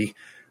activity,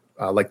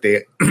 like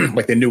they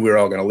knew we were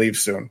all going to leave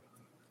soon.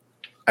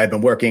 I had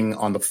been working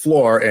on the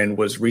floor and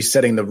was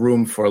resetting the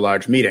room for a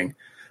large meeting.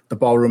 The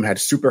ballroom had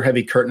super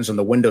heavy curtains on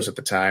the windows at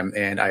the time,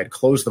 and I had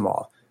closed them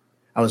all.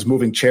 I was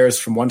moving chairs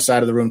from one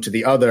side of the room to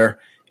the other,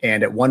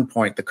 and at one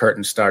point the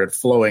curtains started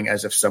flowing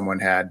as if someone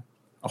had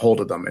a hold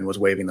of them and was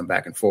waving them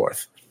back and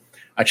forth.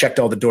 I checked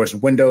all the doors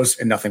and windows,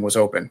 and nothing was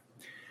open.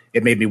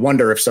 It made me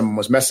wonder if someone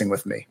was messing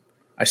with me.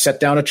 I set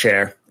down a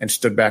chair and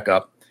stood back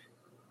up.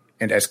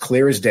 And as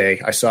clear as day,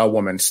 I saw a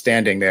woman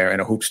standing there in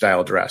a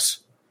hoop-style dress.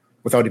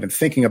 Without even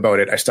thinking about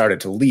it, I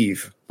started to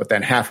leave. But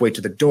then halfway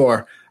to the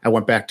door, I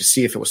went back to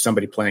see if it was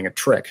somebody playing a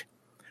trick.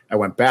 I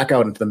went back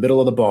out into the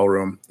middle of the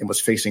ballroom and was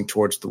facing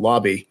towards the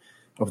lobby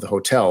of the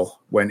hotel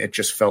when it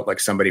just felt like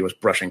somebody was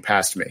brushing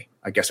past me.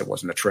 I guess it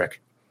wasn't a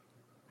trick.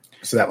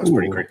 So that was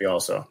pretty creepy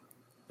also.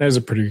 That was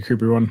a pretty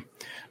creepy one.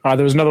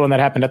 There was another one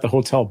that happened at the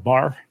hotel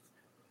bar.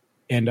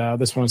 And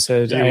this one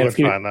said... You would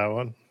find that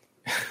one.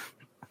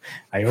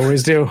 I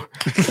always do.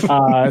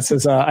 It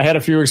says, I had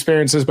a few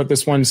experiences, but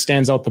this one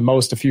stands out the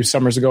most. A few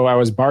summers ago, I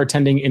was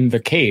bartending in The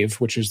Cave,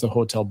 which is the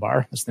hotel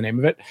bar. That's the name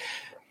of it.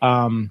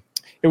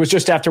 It was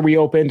just after we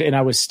opened, and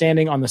I was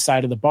standing on the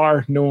side of the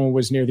bar. No one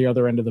was near the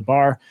other end of the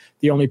bar.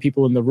 The only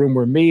people in the room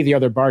were me, the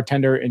other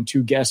bartender, and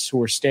two guests who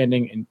were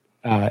standing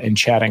and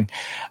chatting.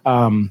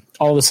 All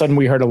of a sudden,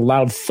 we heard a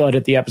loud thud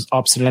at the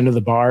opposite end of the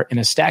bar, and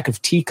a stack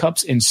of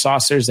teacups and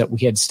saucers that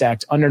we had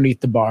stacked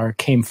underneath the bar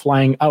came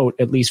flying out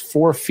at least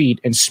 4 feet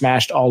and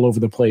smashed all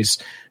over the place.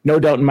 No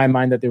doubt in my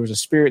mind that there was a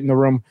spirit in the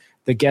room.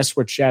 The guests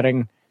we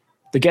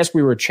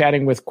were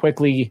chatting with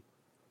quickly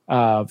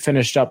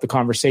finished up the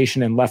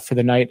conversation and left for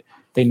the night.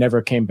 They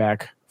never came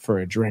back for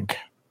a drink.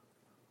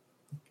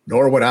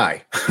 Nor would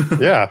I.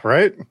 Yeah,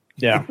 right?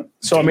 Yeah.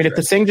 So, I mean, if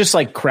the thing just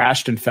like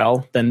crashed and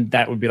fell, then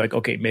that would be like,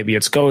 okay, maybe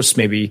it's ghosts.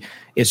 Maybe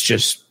it's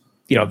just,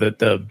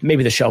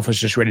 maybe the shelf was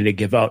just ready to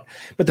give out.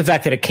 But the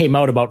fact that it came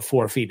out about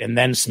 4 feet and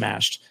then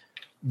smashed,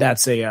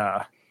 that's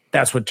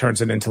what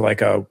turns it into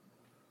like it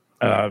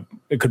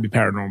could be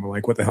paranormal.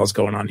 Like, what the hell's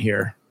going on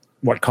here?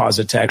 What caused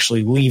it to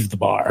actually leave the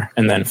bar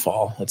and then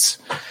fall? It's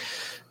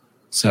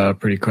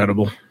pretty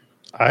credible.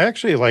 I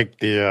actually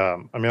like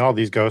all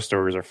these ghost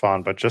stories are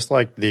fun, but just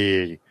like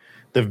the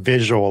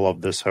visual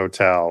of this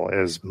hotel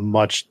is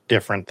much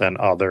different than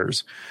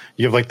others.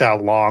 You have like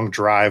that long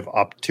drive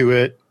up to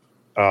it,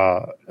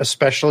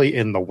 especially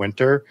in the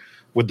winter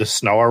with the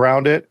snow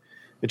around it.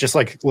 It just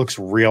like looks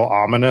real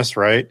ominous,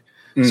 right?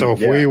 So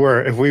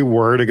if we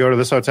were to go to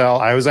this hotel,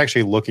 I was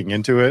actually looking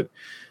into it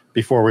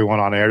before we went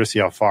on air to see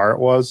how far it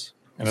was.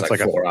 And it's like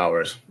 4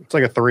 hours. It's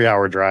like a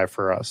 3-hour drive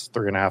for us,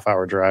 3.5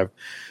 hour drive.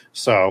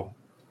 So,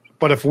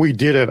 but if we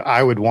did it,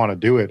 I would want to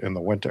do it in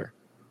the winter.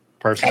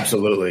 Personally.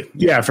 Absolutely.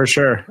 Yeah, for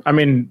sure. I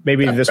mean,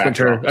 maybe this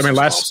winter. I mean,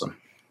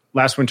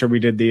 last winter we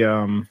did the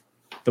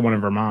one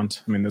in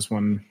Vermont. I mean, this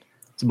one,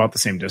 it's about the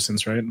same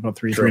distance, right? About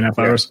 3.5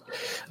 hours.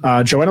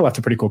 Joanna left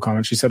a pretty cool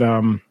comment. She said,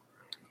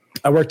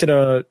 I worked in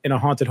a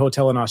haunted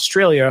hotel in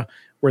Australia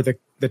where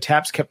the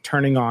taps kept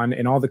turning on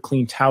and all the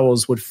clean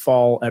towels would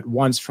fall at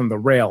once from the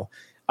rail.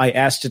 I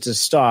asked it to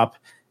stop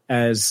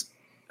as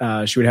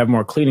she would have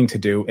more cleaning to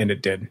do, and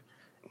it did.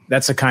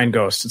 That's a kind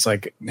ghost. It's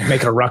like,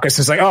 make a ruckus.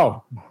 It's like,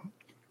 oh,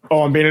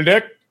 I'm being a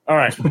dick? All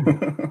right.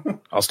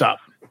 I'll stop.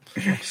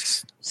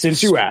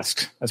 Since you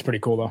asked. That's pretty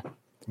cool, though.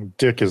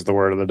 Dick is the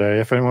word of the day,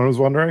 if anyone was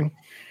wondering.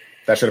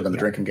 That should have been the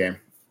drinking game.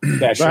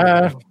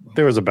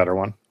 There was a better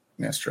one.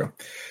 That's true.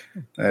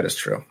 That is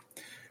true.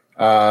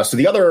 So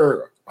the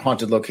other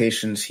haunted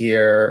locations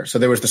here, so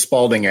there was the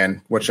Spalding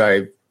Inn, which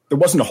there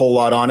wasn't a whole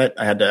lot on it.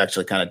 I had to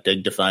actually kind of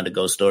dig to find a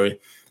ghost story.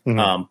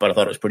 Mm-hmm. But I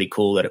thought it was pretty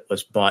cool that it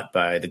was bought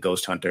by the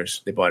ghost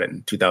hunters. They bought it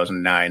in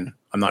 2009.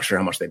 I'm not sure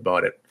how much they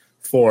bought it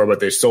for,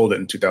 but they sold it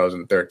in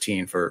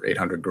 2013 for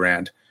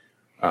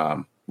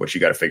 $800,000, which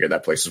you got to figure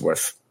that place is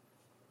worth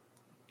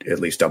at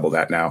least double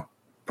that now,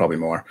 probably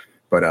more.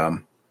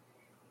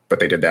 But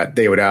they did that.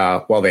 They would,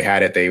 while they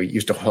had it, they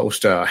used to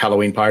host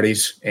Halloween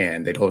parties,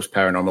 and they'd host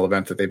paranormal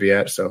events that they'd be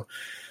at. So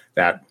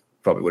that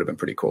probably would have been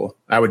pretty cool.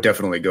 I would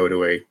definitely go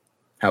to a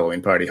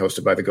Halloween party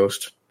hosted by the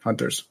Ghost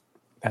Hunters.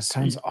 That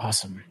sounds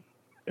awesome.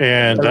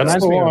 And that's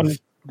the one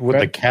with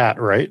the cat,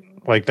 right?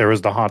 Like there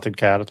was the haunted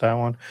cat at that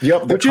one.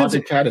 Yep, the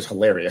haunted cat is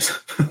hilarious.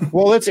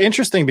 Well, it's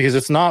interesting because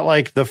it's not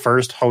like the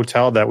first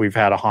hotel that we've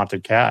had a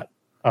haunted cat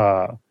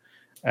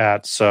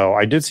at. So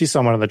I did see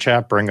someone in the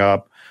chat bring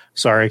up,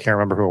 sorry, I can't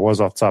remember who it was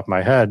off the top of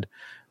my head,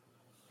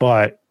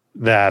 but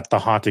that the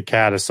haunted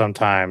cat is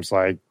sometimes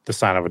like the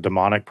sign of a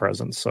demonic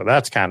presence. So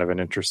that's kind of an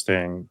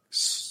interesting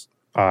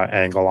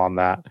angle on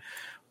that,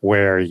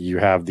 where you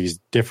have these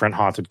different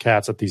haunted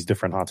cats at these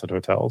different haunted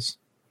hotels.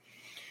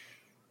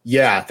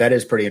 Yeah, that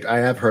is pretty. I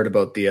have heard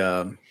about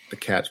the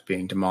cats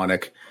being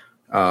demonic,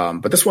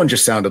 but this one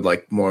just sounded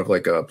like more of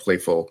like a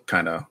playful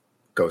kind of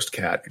ghost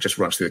cat. It just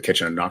runs through the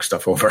kitchen and knocks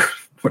stuff over,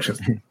 which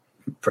is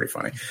pretty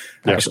funny.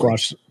 Yeah.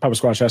 Papa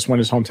Squash asked when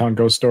is Hometown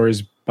Ghost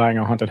Stories buying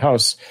a haunted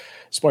house.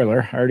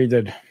 Spoiler, I already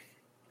did.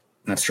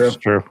 That's true. That's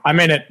true. I'm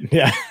in it.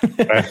 Yeah.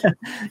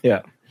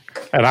 Yeah.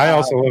 And I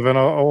also live in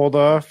an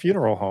old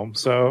funeral home,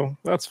 so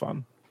that's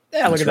fun.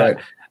 Yeah, look at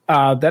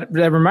that.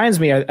 That reminds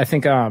me. I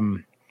think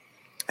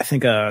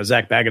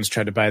Zach Baggins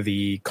tried to buy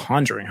the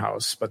Conjuring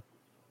house, but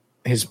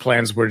his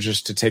plans were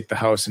just to take the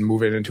house and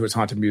move it into its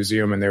haunted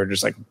museum, and they were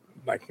just like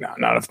no,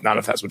 not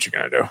if that's what you're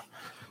gonna do.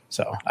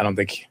 So I don't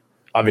think.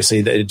 Obviously,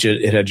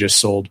 it had just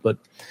sold, but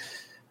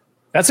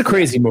that's a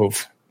crazy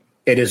move.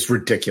 It is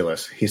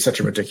ridiculous. He's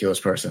such a ridiculous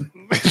person.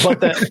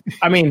 But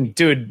I mean,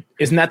 dude,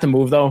 isn't that the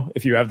move though?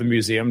 If you have the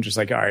museum, just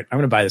like, all right, I'm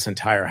going to buy this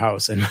entire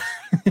house and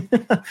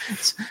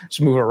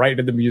just move it right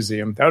into the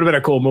museum. That would have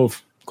been a cool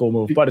move.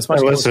 But it's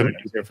much easier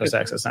for us to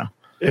access now.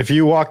 If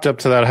you walked up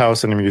to that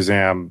house in the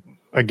museum,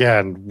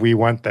 again, we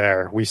went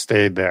there, we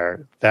stayed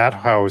there. That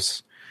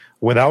house,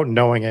 without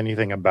knowing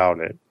anything about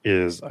it,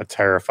 is a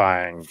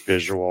terrifying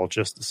visual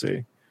just to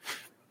see.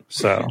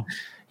 So.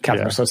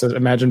 Catherine says,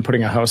 imagine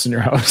putting a house in your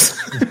house.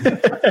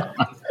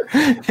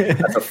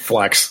 That's a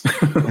flex.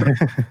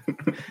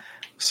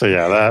 So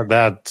yeah,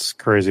 that's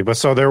crazy. But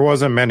so there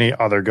wasn't many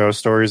other ghost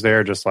stories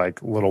there, just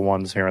like little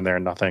ones here and there,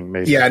 nothing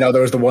major. Yeah, no,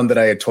 there was the one that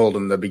I had told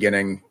in the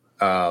beginning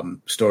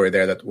story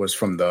there that was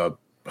from the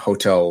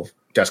hotel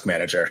desk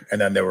manager.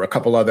 And then there were a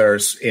couple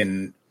others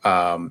in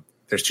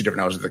there's two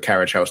different houses, the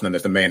carriage house, and then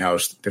there's the main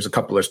house. There's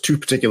two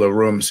particular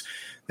rooms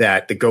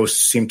that the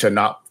ghosts seem to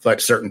not let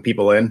certain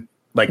people in.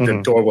 Like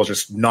the door will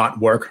just not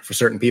work for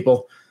certain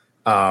people.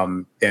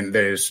 And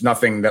there's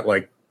nothing that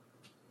like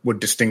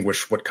would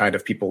distinguish what kind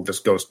of people this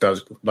ghost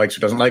likes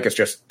or doesn't like. It's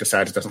just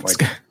decides it doesn't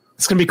like.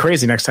 It's going to be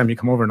crazy next time you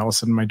come over and all of a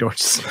sudden my door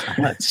just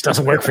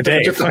doesn't work for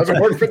Dave. It just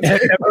doesn't work for Dave.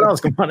 Everyone else,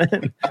 come on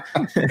in.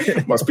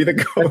 Must be the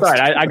ghost. All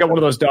right, I got one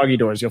of those doggy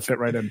doors. You'll fit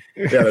right in.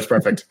 Yeah, that's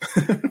perfect.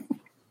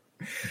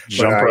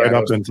 Jump right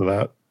up into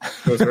that.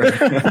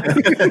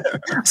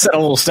 Set a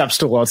little step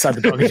stool outside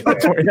the doggy door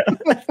for you.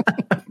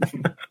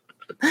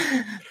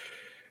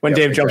 When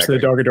Dave jumps to the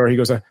doggy door, he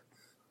goes, "Whee!"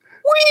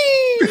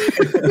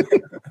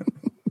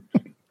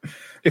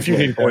 If you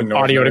need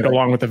audio to go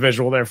along with the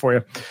visual there for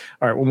you.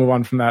 All right, we'll move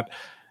on from that.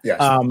 Yes,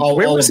 all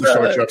of the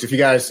short jokes.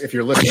 If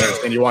you're listeners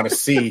and you want to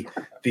see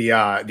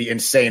the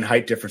insane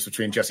height difference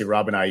between Jesse,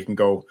 Rob, and I, you can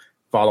go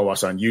follow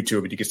us on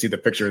YouTube, and you can see the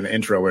picture in the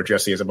intro where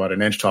Jesse is about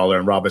an inch taller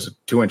and Rob is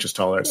 2 inches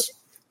taller. It's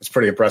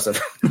pretty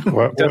impressive.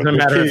 Doesn't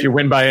matter if you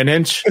win by an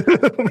inch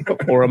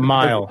or a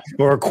mile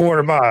or a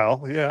quarter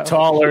mile. Yeah,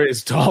 taller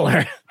is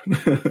taller.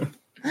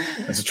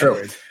 That's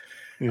true.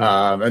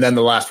 And then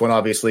the last one,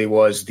 obviously,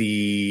 was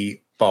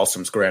the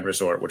Balsam's Grand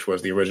Resort, which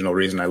was the original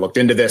reason I looked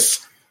into this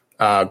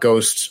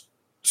ghost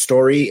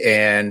story.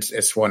 And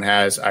this one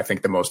has, I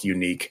think, the most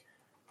unique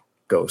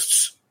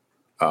ghosts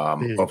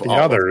of the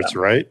others,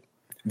 right?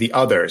 The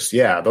others,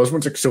 yeah, those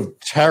ones are so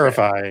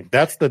terrifying.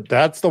 That's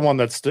the one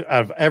that's out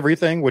of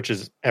everything,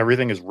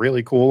 everything is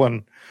really cool,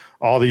 and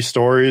all these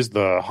stories,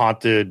 the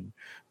haunted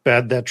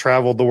bed that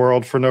traveled the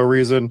world for no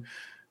reason.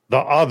 The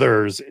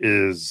others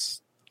is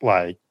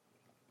like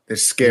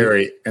it's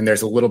scary, and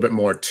there's a little bit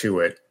more to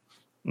it.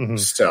 Mm-hmm.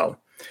 So,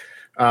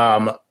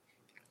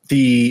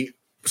 the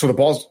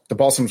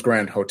Balsam's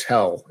Grand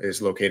Hotel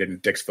is located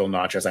in Dixville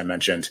Notch, as I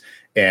mentioned,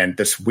 and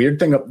this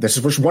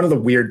is one of the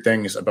weird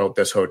things about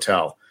this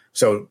hotel.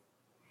 So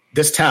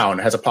this town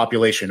has a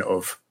population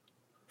of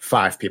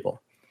 5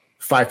 people.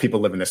 5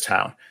 people live in this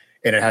town,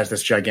 and it has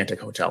this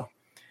gigantic hotel.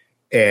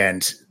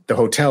 And the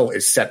hotel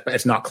is set,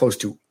 it's not close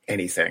to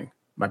anything.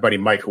 My buddy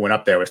Mike, who went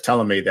up there, was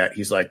telling me that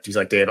he's like,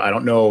 Dave, I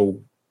don't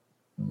know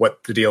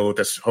what the deal with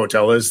this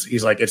hotel is.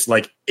 He's like, it's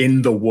like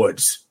in the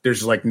woods.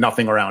 There's like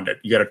nothing around it.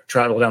 You got to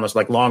travel down this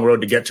like long road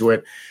to get to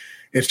it.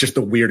 It's just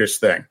the weirdest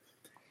thing.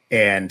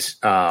 And,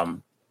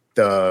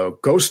 the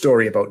ghost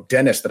story about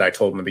Dennis that I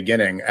told in the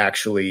beginning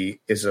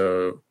actually is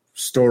a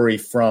story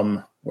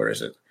from, where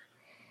is it?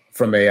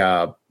 From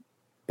a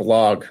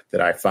blog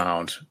that I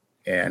found.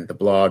 And the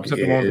blog is...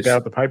 the one that got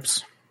out the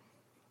pipes?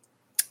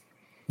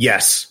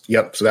 Yes.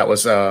 Yep. So that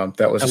was a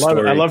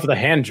story. I love the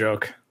hand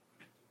joke.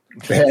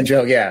 The hand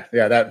joke, yeah.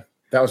 That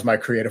was my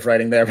creative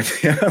writing there.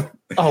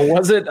 Oh,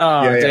 was it?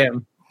 Oh, yeah.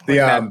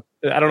 Damn.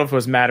 I don't know if it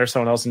was Matt or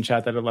someone else in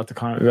chat that had left a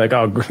comment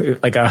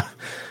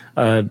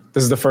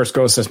this is the first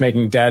ghost that's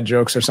making dad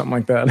jokes or something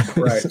like that.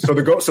 Right. So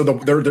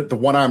the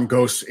one-armed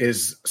ghost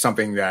is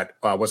something that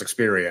was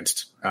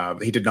experienced.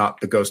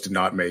 The ghost did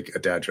not make a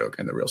dad joke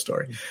in the real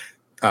story.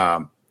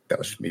 That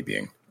was just me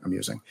being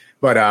amusing.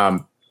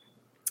 But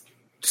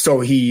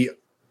so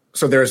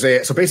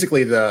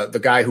basically the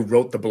guy who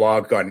wrote the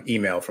blog got an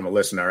email from a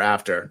listener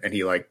after, and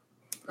he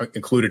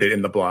included it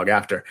in the blog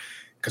after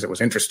because it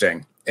was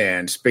interesting.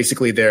 And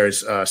basically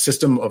there's a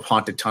system of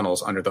haunted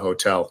tunnels under the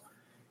hotel.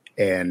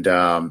 And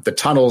the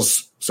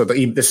tunnels,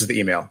 this is the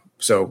email.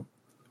 So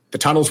the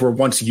tunnels were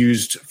once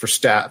used for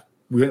staff.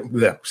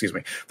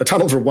 The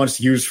tunnels were once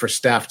used for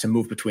staff to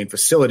move between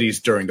facilities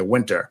during the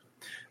winter,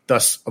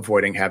 thus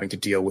avoiding having to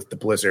deal with the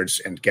blizzards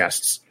and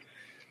guests.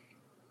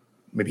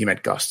 Maybe he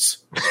meant gusts.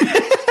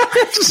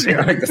 There's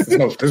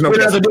no we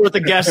have to do with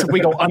the guests if we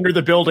go under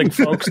the building,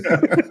 folks.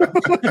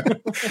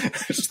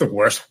 It's just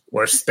the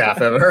worst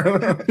staff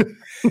ever.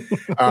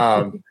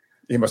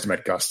 He must have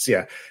meant gusts,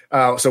 yeah.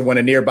 So when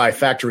a nearby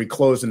factory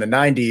closed in the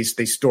 90s,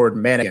 they stored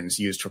mannequins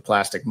used for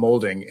plastic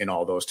molding in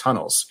all those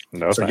tunnels.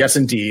 Yes,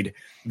 indeed,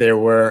 there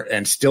were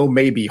and still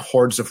may be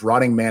hordes of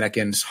rotting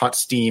mannequins, hot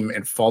steam,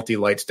 and faulty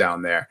lights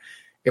down there.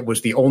 It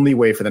was the only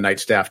way for the night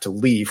staff to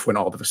leave when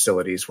all the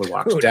facilities were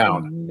locked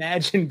down.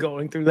 Imagine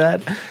going through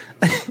that.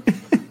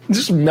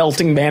 Just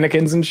melting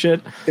mannequins and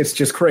shit. It's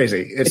just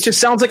crazy. It just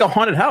sounds like a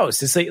haunted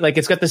house. It's like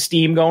it's got the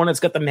steam going.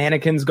 It's got the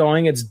mannequins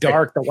going. It's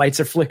dark. The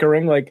lights are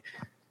flickering. Like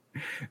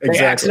they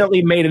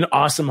accidentally made an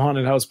awesome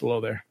haunted house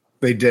below there.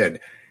 They did.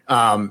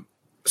 So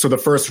the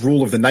first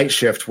rule of the night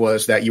shift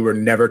was that you were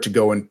never to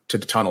go into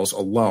the tunnels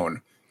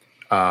alone.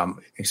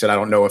 He said, I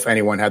don't know if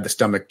anyone had the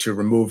stomach to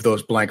remove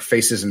those blank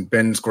faces and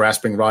bins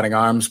grasping rotting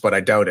arms, but I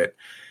doubt it.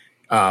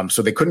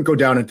 So they couldn't go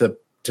down into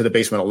the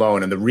basement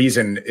alone. And the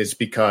reason is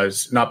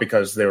not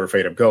because they were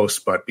afraid of ghosts,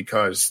 but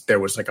because there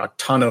was like a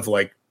ton of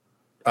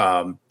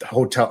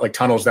hotel, like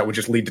tunnels that would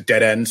just lead to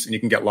dead ends and you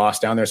can get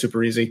lost down there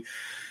super easy.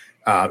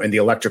 And the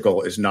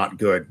electrical is not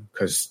good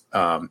because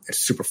it's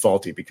super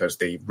faulty because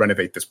they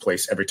renovate this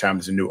place every time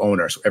there's a new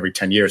owner. So every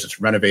 10 years it's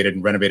renovated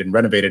and renovated and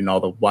renovated and all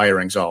the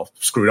wiring's all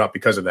screwed up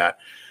because of that.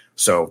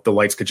 So the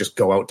lights could just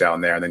go out down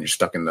there and then you're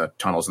stuck in the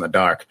tunnels in the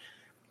dark.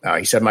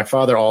 He said, my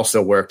father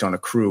also worked on a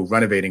crew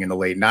renovating in the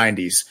late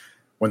 90s.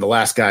 When the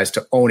last guys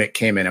to own it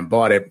came in and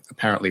bought it,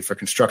 apparently for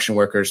construction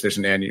workers, there's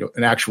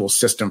an actual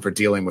system for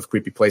dealing with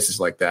creepy places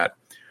like that.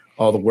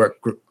 All the work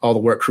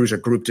crews are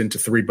grouped into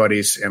 3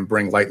 buddies and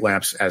bring light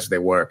lamps as they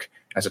work.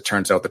 As it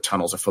turns out, the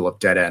tunnels are full of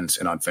dead ends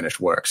and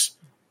unfinished works.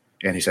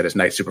 And he said his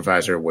night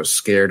supervisor was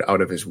scared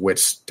out of his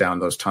wits down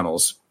those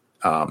tunnels,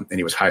 and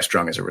he was high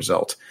strung as a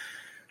result.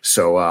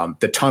 So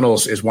the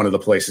tunnels is one of the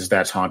places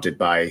that's haunted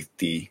by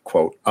the,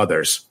 quote,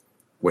 others,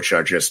 which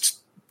are just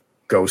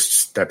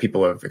ghosts that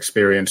people have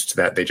experienced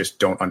that they just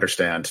don't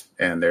understand.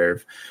 And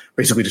they're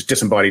basically just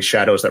disembodied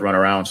shadows that run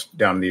around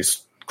down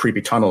these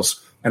creepy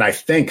tunnels. And I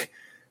think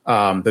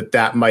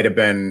that might have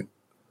been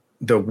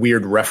the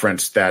weird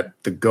reference that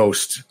the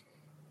ghost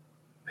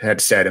had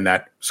said in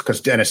that,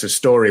 because Dennis's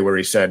story where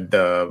he said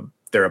there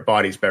are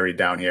bodies buried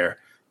down here,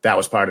 that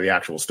was part of the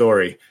actual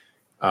story.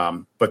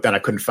 But then I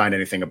couldn't find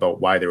anything about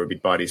why there would be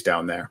bodies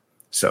down there.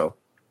 So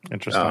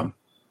interesting.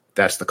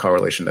 That's the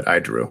correlation that I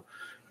drew.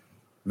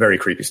 Very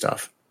creepy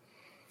stuff.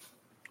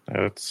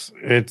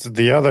 It's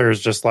the others,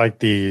 just like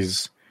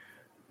these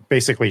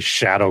basically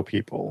shadow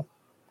people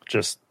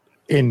just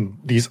in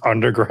these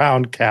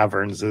underground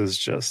caverns, is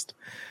just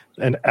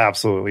an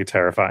absolutely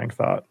terrifying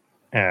thought.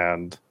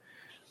 And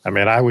I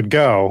mean, I would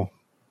go,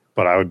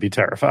 but I would be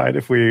terrified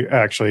if we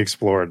actually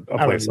explored a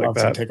place like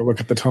that. Take a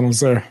look at the tunnels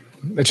there.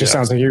 It just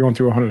sounds like you're going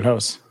through a haunted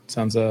house.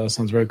 Sounds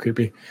very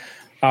creepy.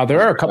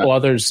 There are a couple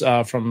others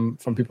from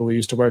people who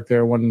used to work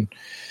there. One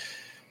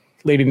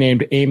lady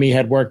named Amy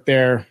had worked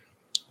there.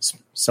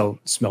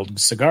 Smelled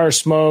cigar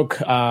smoke.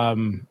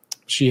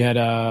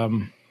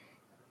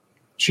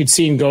 She'd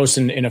seen ghosts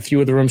in a few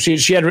of the rooms.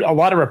 She had a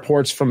lot of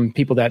reports from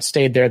people that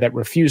stayed there that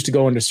refused to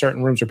go into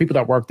certain rooms, or people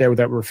that worked there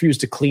that refused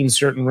to clean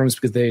certain rooms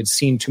because they had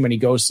seen too many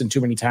ghosts and too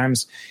many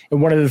times.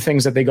 And one of the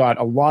things that they got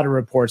a lot of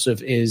reports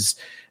of is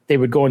they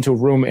would go into a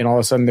room and all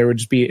of a sudden there would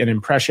just be an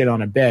impression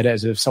on a bed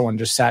as if someone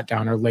just sat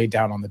down or laid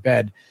down on the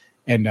bed.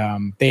 And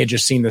they had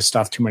just seen this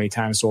stuff too many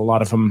times. So a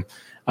lot of them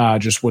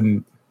just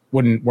wouldn't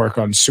work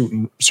on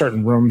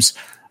certain rooms.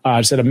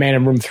 Said a man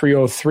in room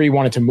 303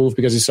 wanted to move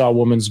because he saw a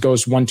woman's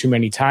ghost one too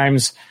many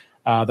times.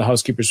 The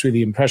housekeepers threw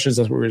the impressions.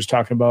 That's what we were just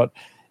talking about.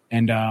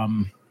 And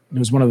it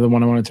was one of the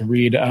one I wanted to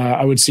read.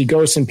 I would see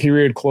ghosts in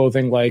period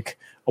clothing, like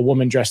a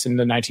woman dressed in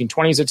the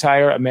 1920s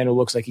attire, a man who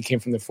looks like he came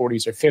from the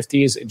 40s or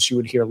 50s, and she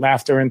would hear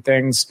laughter and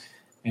things.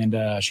 And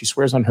she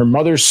swears on her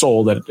mother's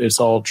soul that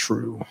it's all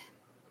true.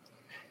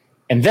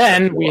 And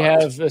then we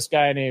have this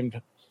guy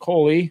named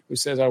Coley, who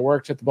says, I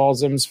worked at the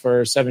Balsams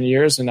for 7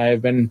 years, and I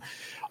have been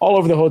all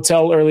over the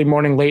hotel early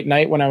morning, late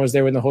night when I was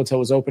there when the hotel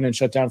was open and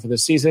shut down for the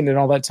season. And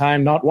all that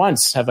time, not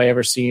once have I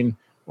ever seen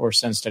or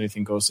sensed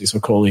anything ghostly, so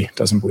Coley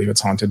doesn't believe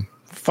it's haunted.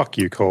 Fuck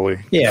you, Coley.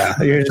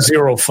 Yeah, you're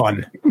zero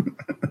fun.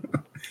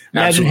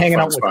 Imagine hanging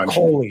out with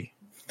Coley.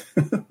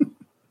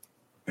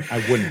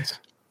 I wouldn't.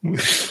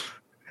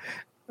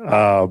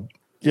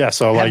 Yeah,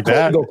 so like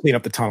that. Go clean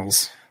up the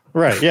tunnels.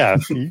 Right, yeah,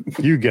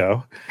 you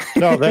go.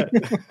 No,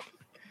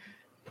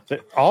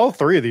 all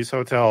three of these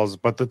hotels,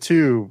 but the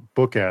two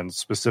bookends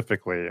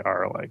specifically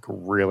are like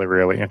really,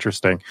 really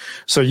interesting.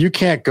 So you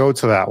can't go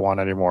to that one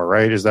anymore,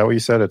 right? Is that what you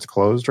said? It's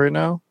closed right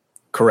now?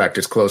 Correct.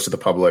 It's closed to the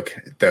public.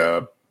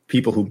 The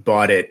people who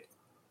bought it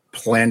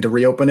plan to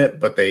reopen it,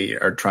 but they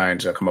are trying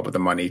to come up with the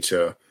money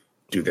to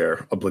do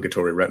their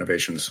obligatory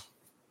renovations.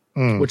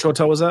 Which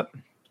hotel was that?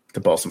 The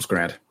Balsam's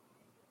Grand.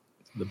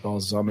 The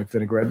Balsamic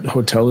Vinaigrette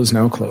Hotel is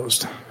now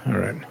closed. All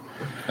right.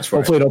 That's right.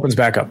 Hopefully it opens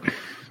back up.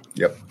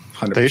 Yep.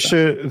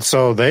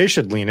 100%. They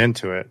should lean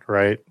into it,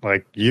 right?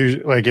 Like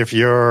if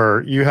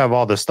you have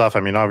all this stuff, I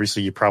mean,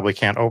 obviously you probably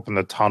can't open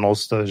the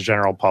tunnels to the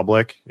general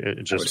public.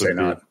 It just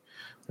would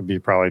be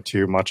probably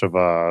too much of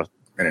an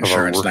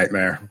insurance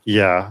nightmare.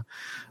 Yeah.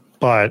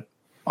 But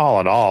all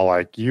in all,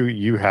 like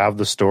you have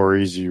the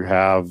stories, you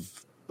have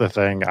the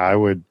thing. I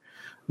would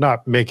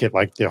not make it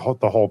like the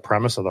whole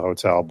premise of the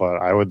hotel, but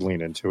I would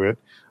lean into it.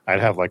 I'd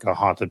have like a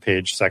haunted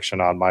page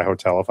section on my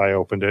hotel if I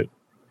opened it,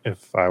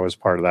 if I was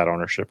part of that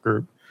ownership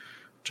group,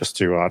 just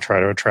to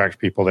try to attract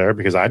people there,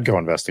 because I'd go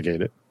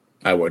investigate it.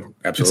 I would.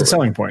 Absolutely. It's a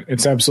selling point.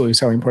 It's absolutely a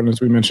selling point, as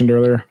we mentioned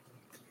earlier,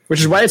 which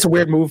is why it's a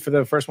weird move for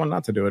the first one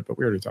not to do it, but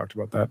we already talked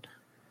about that.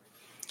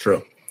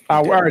 True.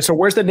 All right, so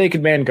where's the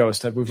Naked Man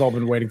Ghost? We've all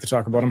been waiting to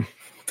talk about him.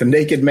 The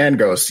Naked Man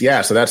Ghost.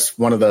 Yeah, so that's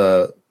one of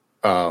the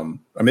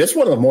it's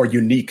one of the more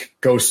unique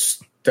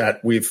ghosts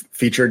that we've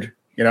featured,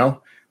 you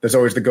know? There's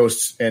always the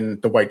ghosts in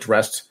the white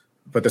dress,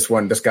 but this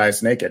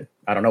guy's naked.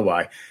 I don't know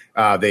why.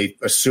 They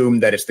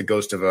assume that it's the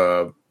ghost of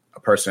a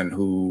person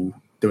who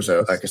there was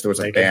a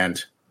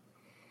band.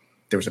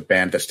 There was a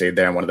band that stayed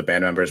there, and one of the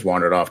band members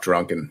wandered off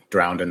drunk and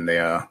drowned in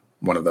the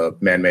one of the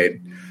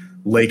man-made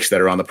lakes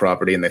that are on the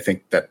property, and they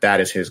think that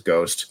is his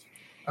ghost.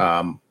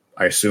 I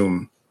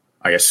assume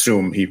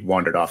he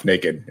wandered off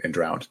naked and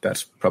drowned.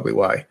 That's probably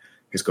why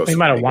his ghost. He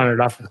might have wandered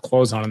off with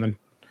clothes on and then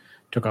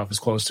took off his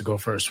clothes to go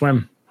for a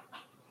swim.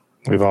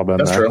 We've all been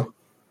there. That's true.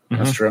 Mm-hmm.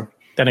 That's true.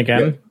 Then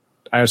again,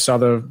 I saw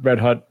the Red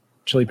Hot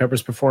Chili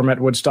Peppers perform at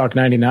Woodstock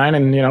 99,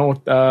 and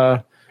one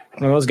of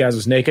those guys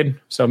was naked,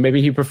 so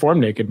maybe he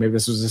performed naked. Maybe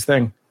this was his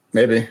thing.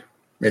 Maybe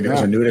it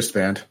was a nudist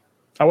band.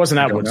 I wasn't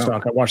at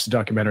Woodstock. I watched the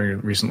documentary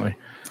recently.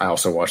 I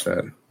also watched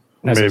that.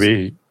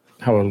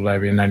 How old would I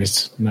be in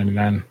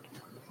 99?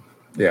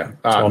 Yeah,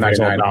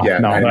 99. Yeah,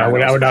 no,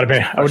 99. I would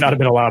not have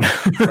been allowed.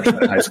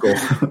 High school.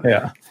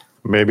 Yeah,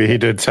 maybe he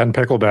did 10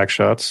 pickleback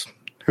shots.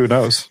 Who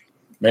knows?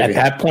 Maybe.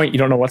 At that point, you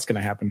don't know what's going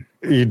to happen.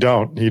 You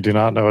don't. You do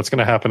not know what's going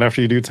to happen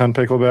after you do 10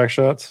 pickleback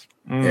shots.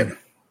 Yeah,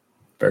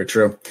 very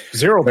true.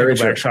 0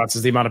 pickleback shots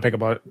is the amount of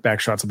pickleback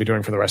shots I'll be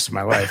doing for the rest of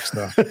my life.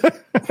 So,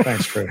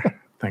 thanks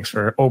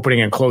for opening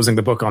and closing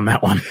the book on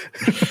that one.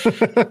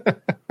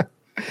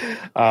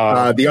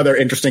 The other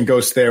interesting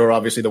ghosts there were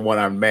obviously the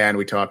one-armed man.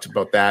 We talked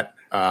about that.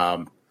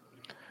 I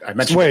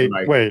mentioned.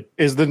 Wait.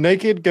 Is the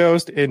naked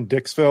ghost in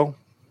Dixville?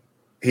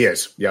 He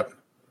is. Yep.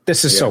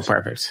 This is so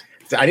perfect.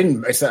 I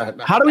didn't.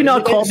 How do we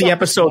not call the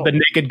episode "The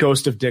Naked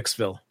Ghost of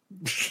Dixville"?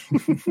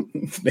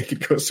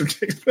 Naked Ghost of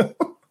Dixville.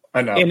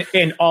 I know.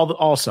 And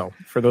also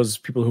for those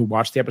people who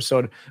watched the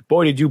episode,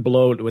 boy, did you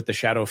blow with the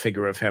shadow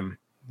figure of him.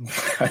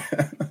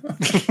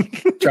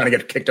 Trying to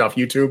get kicked off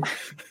YouTube.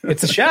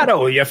 It's a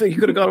shadow. I think you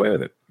could have got away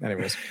with it.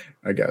 Anyways,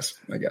 I guess.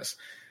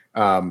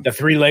 The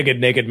 3-legged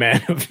naked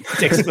man of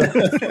Dixville.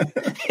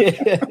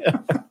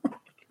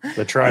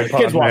 The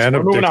tripod man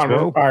of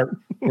Dixville.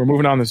 We're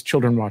moving on. There's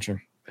children watching.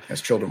 As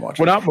children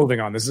watching. We're not moving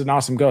on. This is an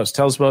awesome ghost.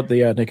 Tell us about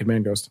the Naked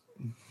Man Ghost.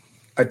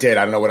 I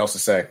don't know what else to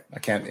say. I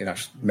can't,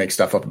 make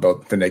stuff up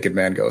about the Naked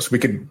Man Ghost. We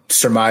could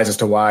surmise as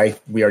to why.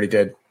 We already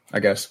did,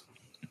 I guess.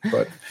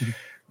 But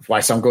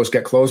why some ghosts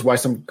get closed, why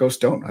some ghosts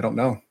don't, I don't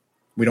know.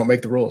 We don't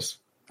make the rules.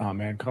 Oh,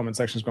 man. Comment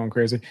section's going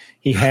crazy.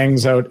 He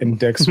hangs out in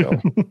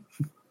Dixville.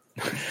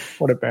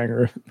 What a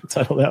banger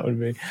title that would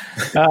be.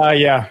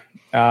 Yeah.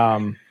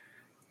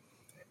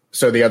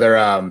 So the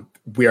other...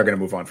 we are going to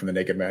move on from the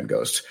Naked Man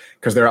Ghost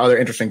because there are other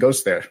interesting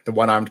ghosts there. The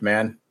one-armed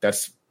man,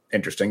 that's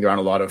interesting. There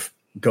aren't a lot of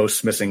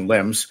ghosts missing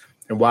limbs.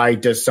 And why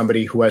does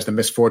somebody who has the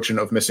misfortune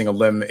of missing a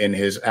limb in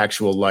his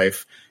actual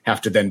life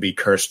have to then be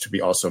cursed to be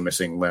also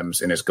missing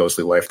limbs in his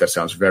ghostly life? That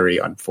sounds very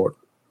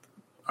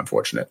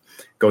unfortunate.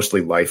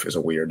 Ghostly life is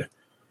weird.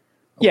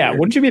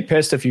 Wouldn't you be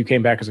pissed if you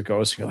came back as a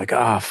ghost? You're like,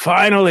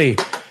 finally.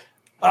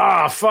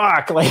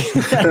 Fuck. Like,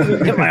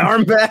 get my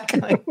arm back.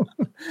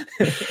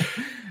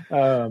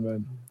 Oh,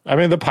 man. I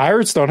mean, the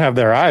pirates don't have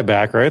their eye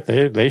back, right?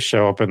 They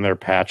show up in their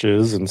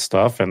patches and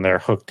stuff and their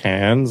hooked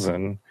hands.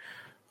 And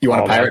you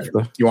want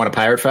a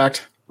pirate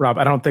fact? Rob,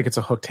 I don't think it's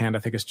a hooked hand. I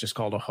think it's just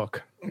called a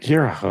hook.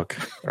 You're a hook.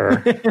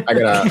 I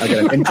got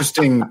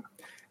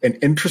an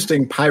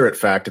interesting pirate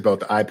fact about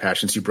the eye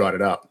patch since you brought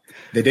it up.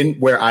 They didn't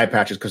wear eye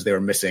patches because they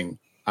were missing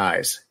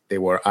eyes. They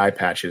wore eye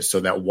patches so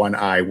that one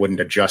eye wouldn't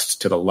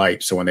adjust to the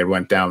light. So when they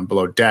went down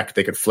below deck,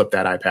 they could flip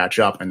that eye patch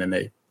up and then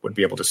they would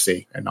be able to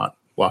see and not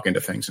walk into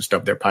things and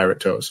stub their pirate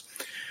toes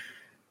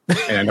and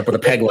end up with a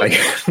peg leg.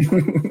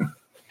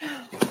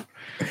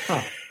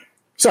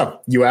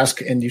 So you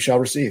ask and you shall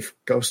receive.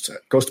 Ghost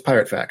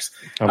pirate facts.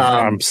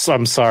 I'm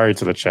sorry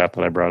to the chat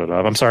that I brought it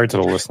up. I'm sorry to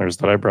the listeners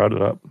that I brought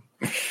it up.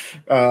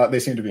 They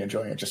seem to be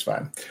enjoying it just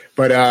fine.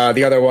 But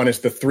the other one is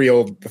the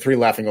three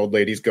laughing old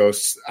ladies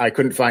ghosts. I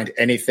couldn't find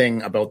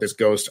anything about this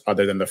ghost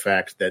other than the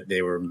fact that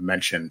they were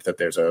mentioned that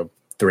there's a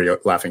 3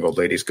 laughing old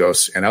ladies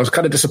ghosts, and I was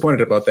kind of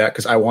disappointed about that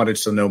because I wanted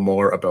to know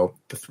more about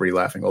the 3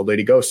 laughing old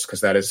lady ghosts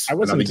because that is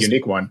another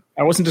unique one.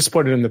 I wasn't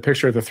disappointed in the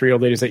picture of the 3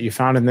 old ladies that you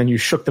found, and then you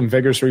shook them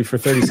vigorously for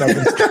 30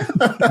 seconds.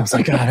 I was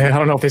like, God, I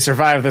don't know if they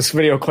survived this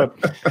video clip.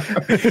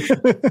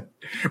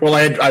 Well,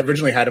 I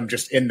originally had them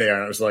just in there,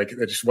 and I was like,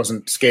 it just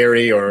wasn't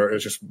scary or it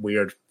was just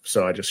weird,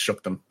 so I just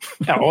shook them.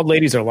 Yeah, old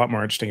ladies are a lot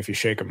more interesting if you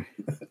shake them.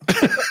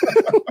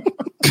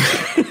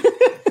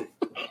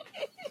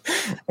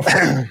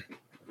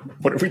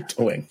 What are we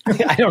doing?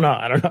 I don't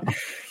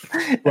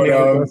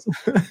know.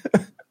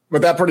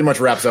 But that pretty much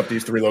wraps up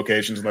these 3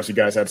 locations, unless you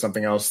guys had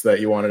something else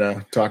that you wanted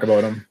to talk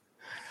about them.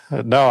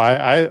 No,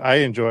 I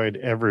enjoyed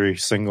every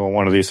single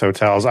one of these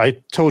hotels.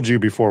 I told you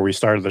before we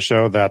started the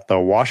show that the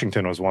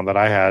Washington was one that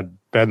I had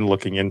been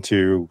looking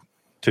into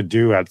to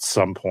do at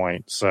some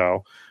point.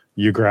 So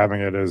you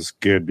grabbing it is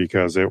good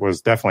because it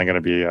was definitely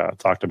going to be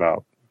talked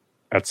about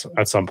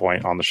at some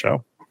point on the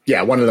show.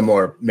 Yeah, one of the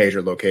more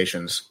major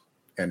locations.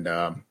 And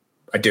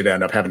I did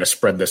end up having to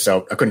spread this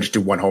out. I couldn't just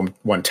do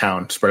one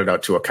town, spread it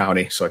out to a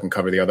county so I can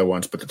cover the other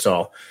ones, but it's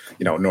all,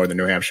 northern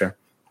New Hampshire.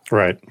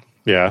 Right.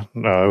 Yeah.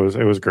 No,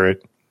 it was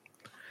great.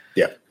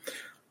 Yeah.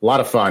 A lot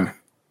of fun.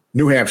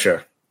 New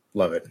Hampshire.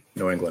 Love it.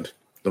 New England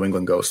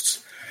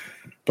ghosts.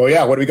 But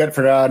yeah, what do we got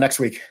for next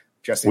week,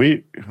 Jesse?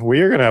 We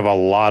are going to have a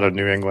lot of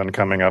New England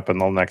coming up in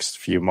the next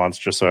few months,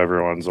 just so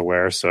everyone's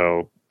aware.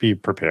 So be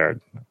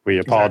prepared. We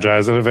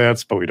apologize in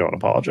advance, but we don't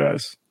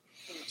apologize.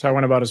 So I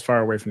went about as far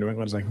away from New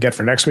England as I can get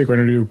for next week. We're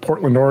going to do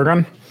Portland,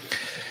 Oregon.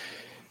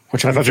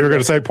 Which I thought you were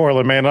going to say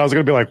Portland, Maine. I was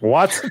going to be like,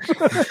 what?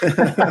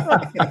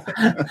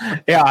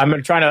 Yeah,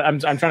 I'm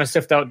trying to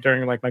sift out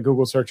during like my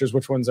Google searches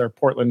which ones are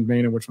Portland,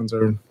 Maine, and which ones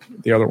are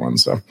the other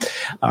ones. So,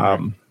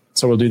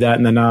 so we'll do that,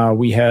 and then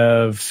we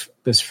have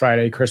this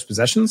Friday Cursed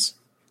Possessions.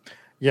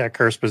 Yeah,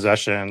 Cursed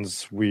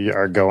Possessions. We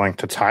are going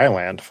to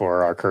Thailand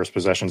for our Cursed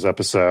Possessions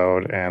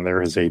episode, and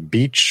there is a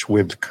beach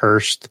with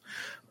cursed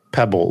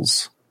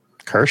pebbles.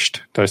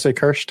 Cursed? Did I say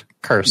cursed?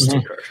 Cursed.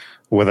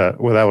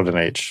 Mm-hmm. Without an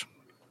H.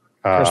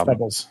 Cursed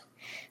pebbles.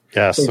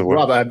 Yes. So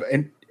Rob, I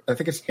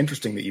think it's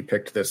interesting that you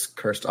picked this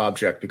cursed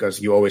object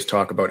because you always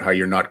talk about how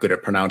you're not good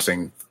at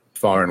pronouncing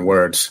foreign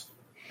words,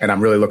 and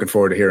I'm really looking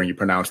forward to hearing you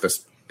pronounce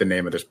the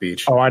name of this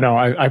beach. Oh, I know.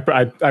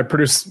 I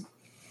produced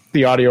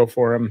the audio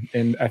for him,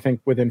 and I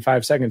think within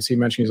 5 seconds he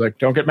mentioned, he's like,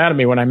 "Don't get mad at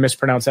me when I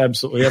mispronounce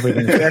absolutely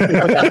everything."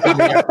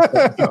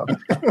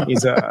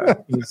 He's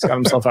got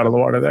himself out of the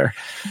water there.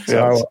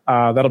 So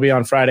that'll be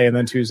on Friday, and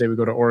then Tuesday we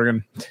go to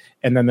Oregon.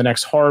 And then the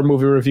next horror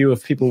movie review,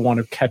 if people want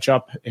to catch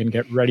up and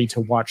get ready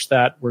to watch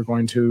that, we're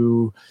going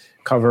to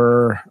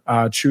cover,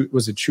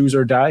 was it Choose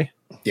or Die?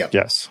 Yeah.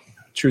 Yes.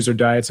 Choose or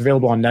Die. It's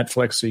available on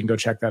Netflix, so you can go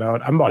check that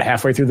out. I'm about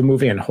halfway through the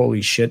movie, and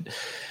holy shit,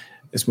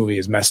 this movie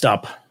is messed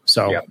up.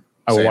 So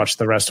I will watch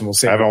the rest, and we'll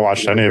see. I haven't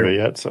watched any of it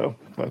yet, so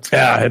that's good.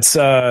 Yeah, it's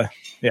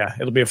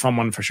it'll be a fun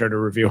one for sure to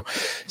review.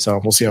 So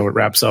we'll see how it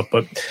wraps up.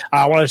 But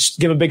I want to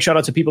give a big shout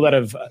out to people that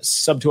have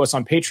subbed to us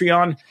on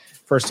Patreon.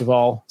 First of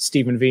all,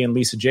 Stephen V and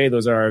Lisa J.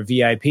 Those are our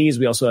VIPs.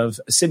 We also have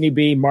Sydney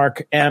B,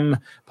 Mark M,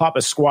 Papa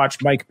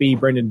Squatch, Mike B,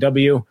 Brendan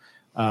W,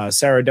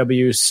 Sarah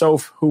W,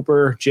 Soph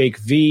Hooper, Jake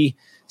V,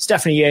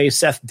 Stephanie A,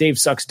 Seth, Dave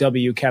Sucks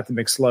W, Captain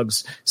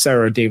McSlugs,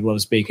 Sarah, Dave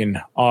Loves Bacon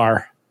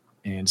R,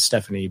 and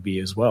Stephanie B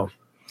as well.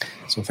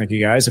 So thank you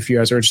guys. If you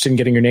guys are interested in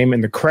getting your name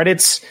in the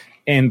credits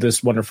and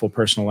this wonderful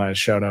personalized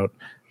shout out,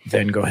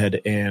 then go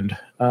ahead and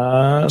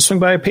swing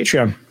by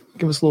Patreon.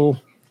 Give us a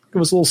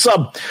little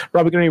sub.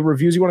 Rob, got any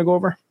reviews you want to go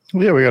over?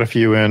 Yeah, we got a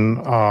few in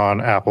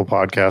on Apple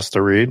Podcasts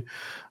to read.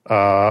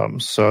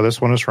 So this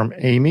one is from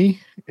Amy.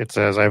 It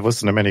says, I've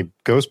listened to many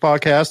ghost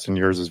podcasts, and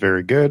yours is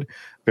very good.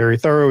 Very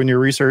thorough in your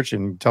research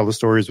and tell the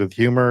stories with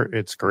humor.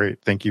 It's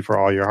great. Thank you for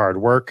all your hard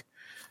work.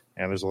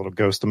 And there's a little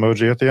ghost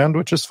emoji at the end,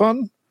 which is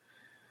fun.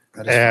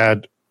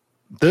 And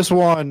this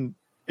one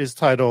is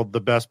titled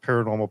The Best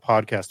Paranormal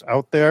Podcast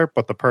Out There,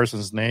 but the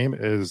person's name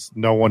is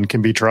No One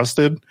Can Be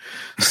Trusted.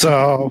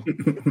 So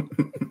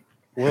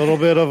a little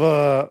bit of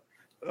a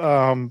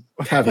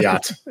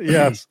caveat.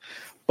 Yes.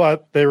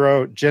 But they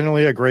wrote,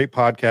 generally a great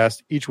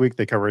podcast. Each week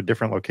they cover a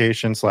different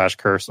location /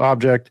 cursed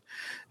object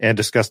and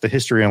discuss the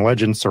history and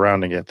legends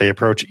surrounding it. They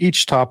approach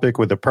each topic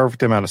with the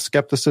perfect amount of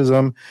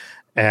skepticism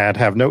and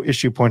have no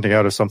issue pointing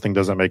out if something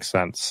doesn't make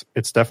sense.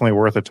 It's definitely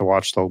worth it to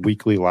watch the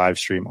weekly live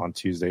stream on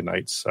Tuesday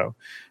nights. So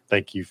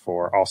thank you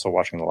for also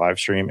watching the live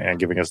stream and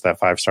giving us that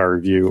 5-star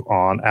review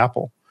on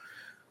Apple.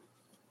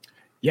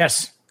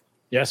 Yes,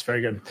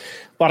 very good.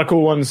 A lot of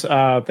cool ones.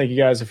 Thank you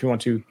guys. If you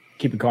want to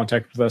keep in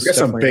contact with us. We got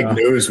some big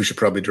news we should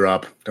probably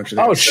drop, don't you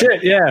think? Oh,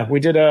 shit, yeah. We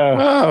did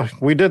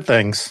we did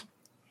things.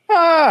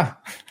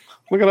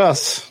 Look at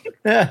us.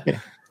 Yeah.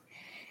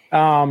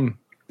 We'll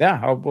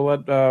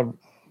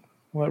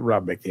let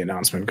Rob make the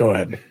announcement. Go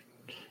ahead.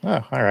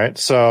 Oh, all right.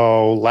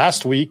 So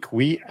last week,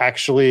 we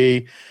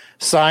actually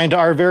signed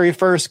our very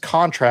first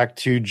contract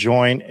to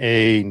join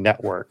a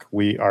network.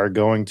 We are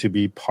going to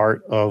be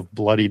part of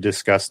Bloody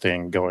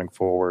Disgusting going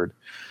forward.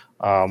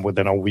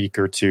 Within a week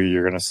or two,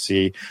 you're going to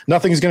see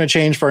nothing's going to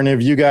change for any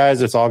of you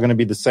guys. It's all going to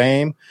be the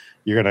same.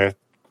 There's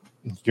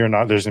going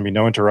to be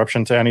no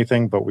interruption to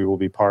anything, but we will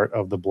be part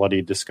of the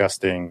Bloody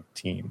Disgusting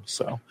team.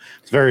 So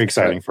it's very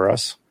exciting for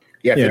us.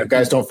 Yeah, if you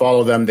guys don't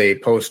follow them, they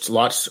post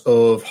lots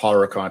of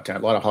horror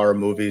content, a lot of horror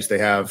movies. They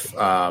have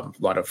a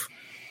lot of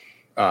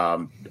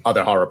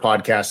other horror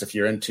podcasts if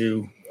you're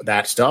into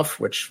that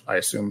stuff, which I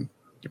assume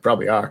you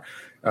probably are.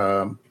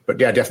 But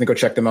yeah, definitely go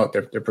check them out.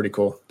 They're pretty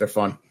cool. They're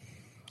fun.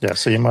 Yeah,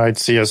 so you might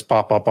see us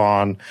pop up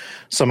on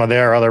some of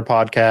their other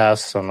podcasts.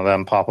 Some of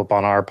them pop up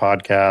on our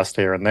podcast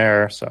here and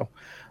there. So,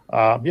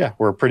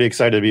 we're pretty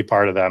excited to be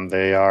part of them.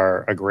 They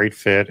are a great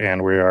fit,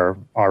 and we are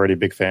already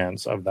big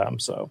fans of them.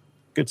 So,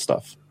 good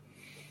stuff.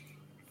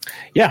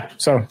 Yeah,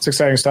 so it's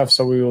exciting stuff.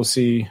 So we will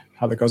see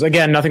how that goes.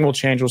 Again, nothing will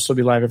change. We'll still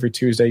be live every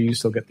Tuesday. You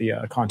still get the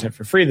content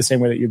for free, the same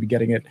way that you'll be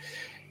getting it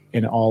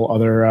in all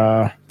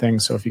other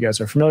things. So if you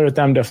guys are familiar with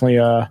them,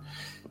 definitely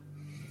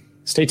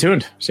stay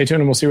tuned. Stay tuned,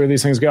 and we'll see where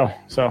these things go.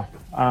 So,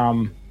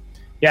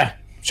 shout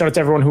out to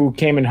everyone who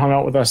came and hung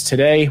out with us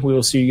today. We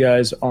will see you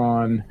guys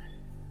on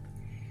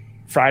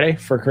Friday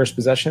for Cursed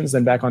Possessions,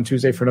 then back on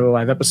Tuesday for another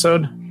live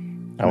episode.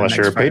 Unless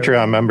you're a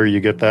Patreon member,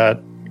 you get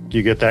that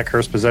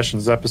Cursed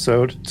Possessions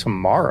episode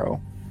tomorrow.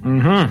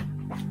 Mm-hmm.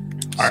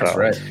 That's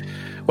right.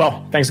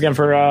 Well, thanks again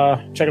for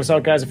checking us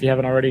out, guys. If you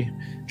haven't already,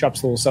 drop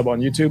us a little sub on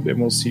YouTube, and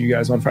we'll see you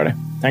guys on Friday.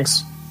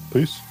 Thanks.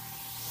 Peace.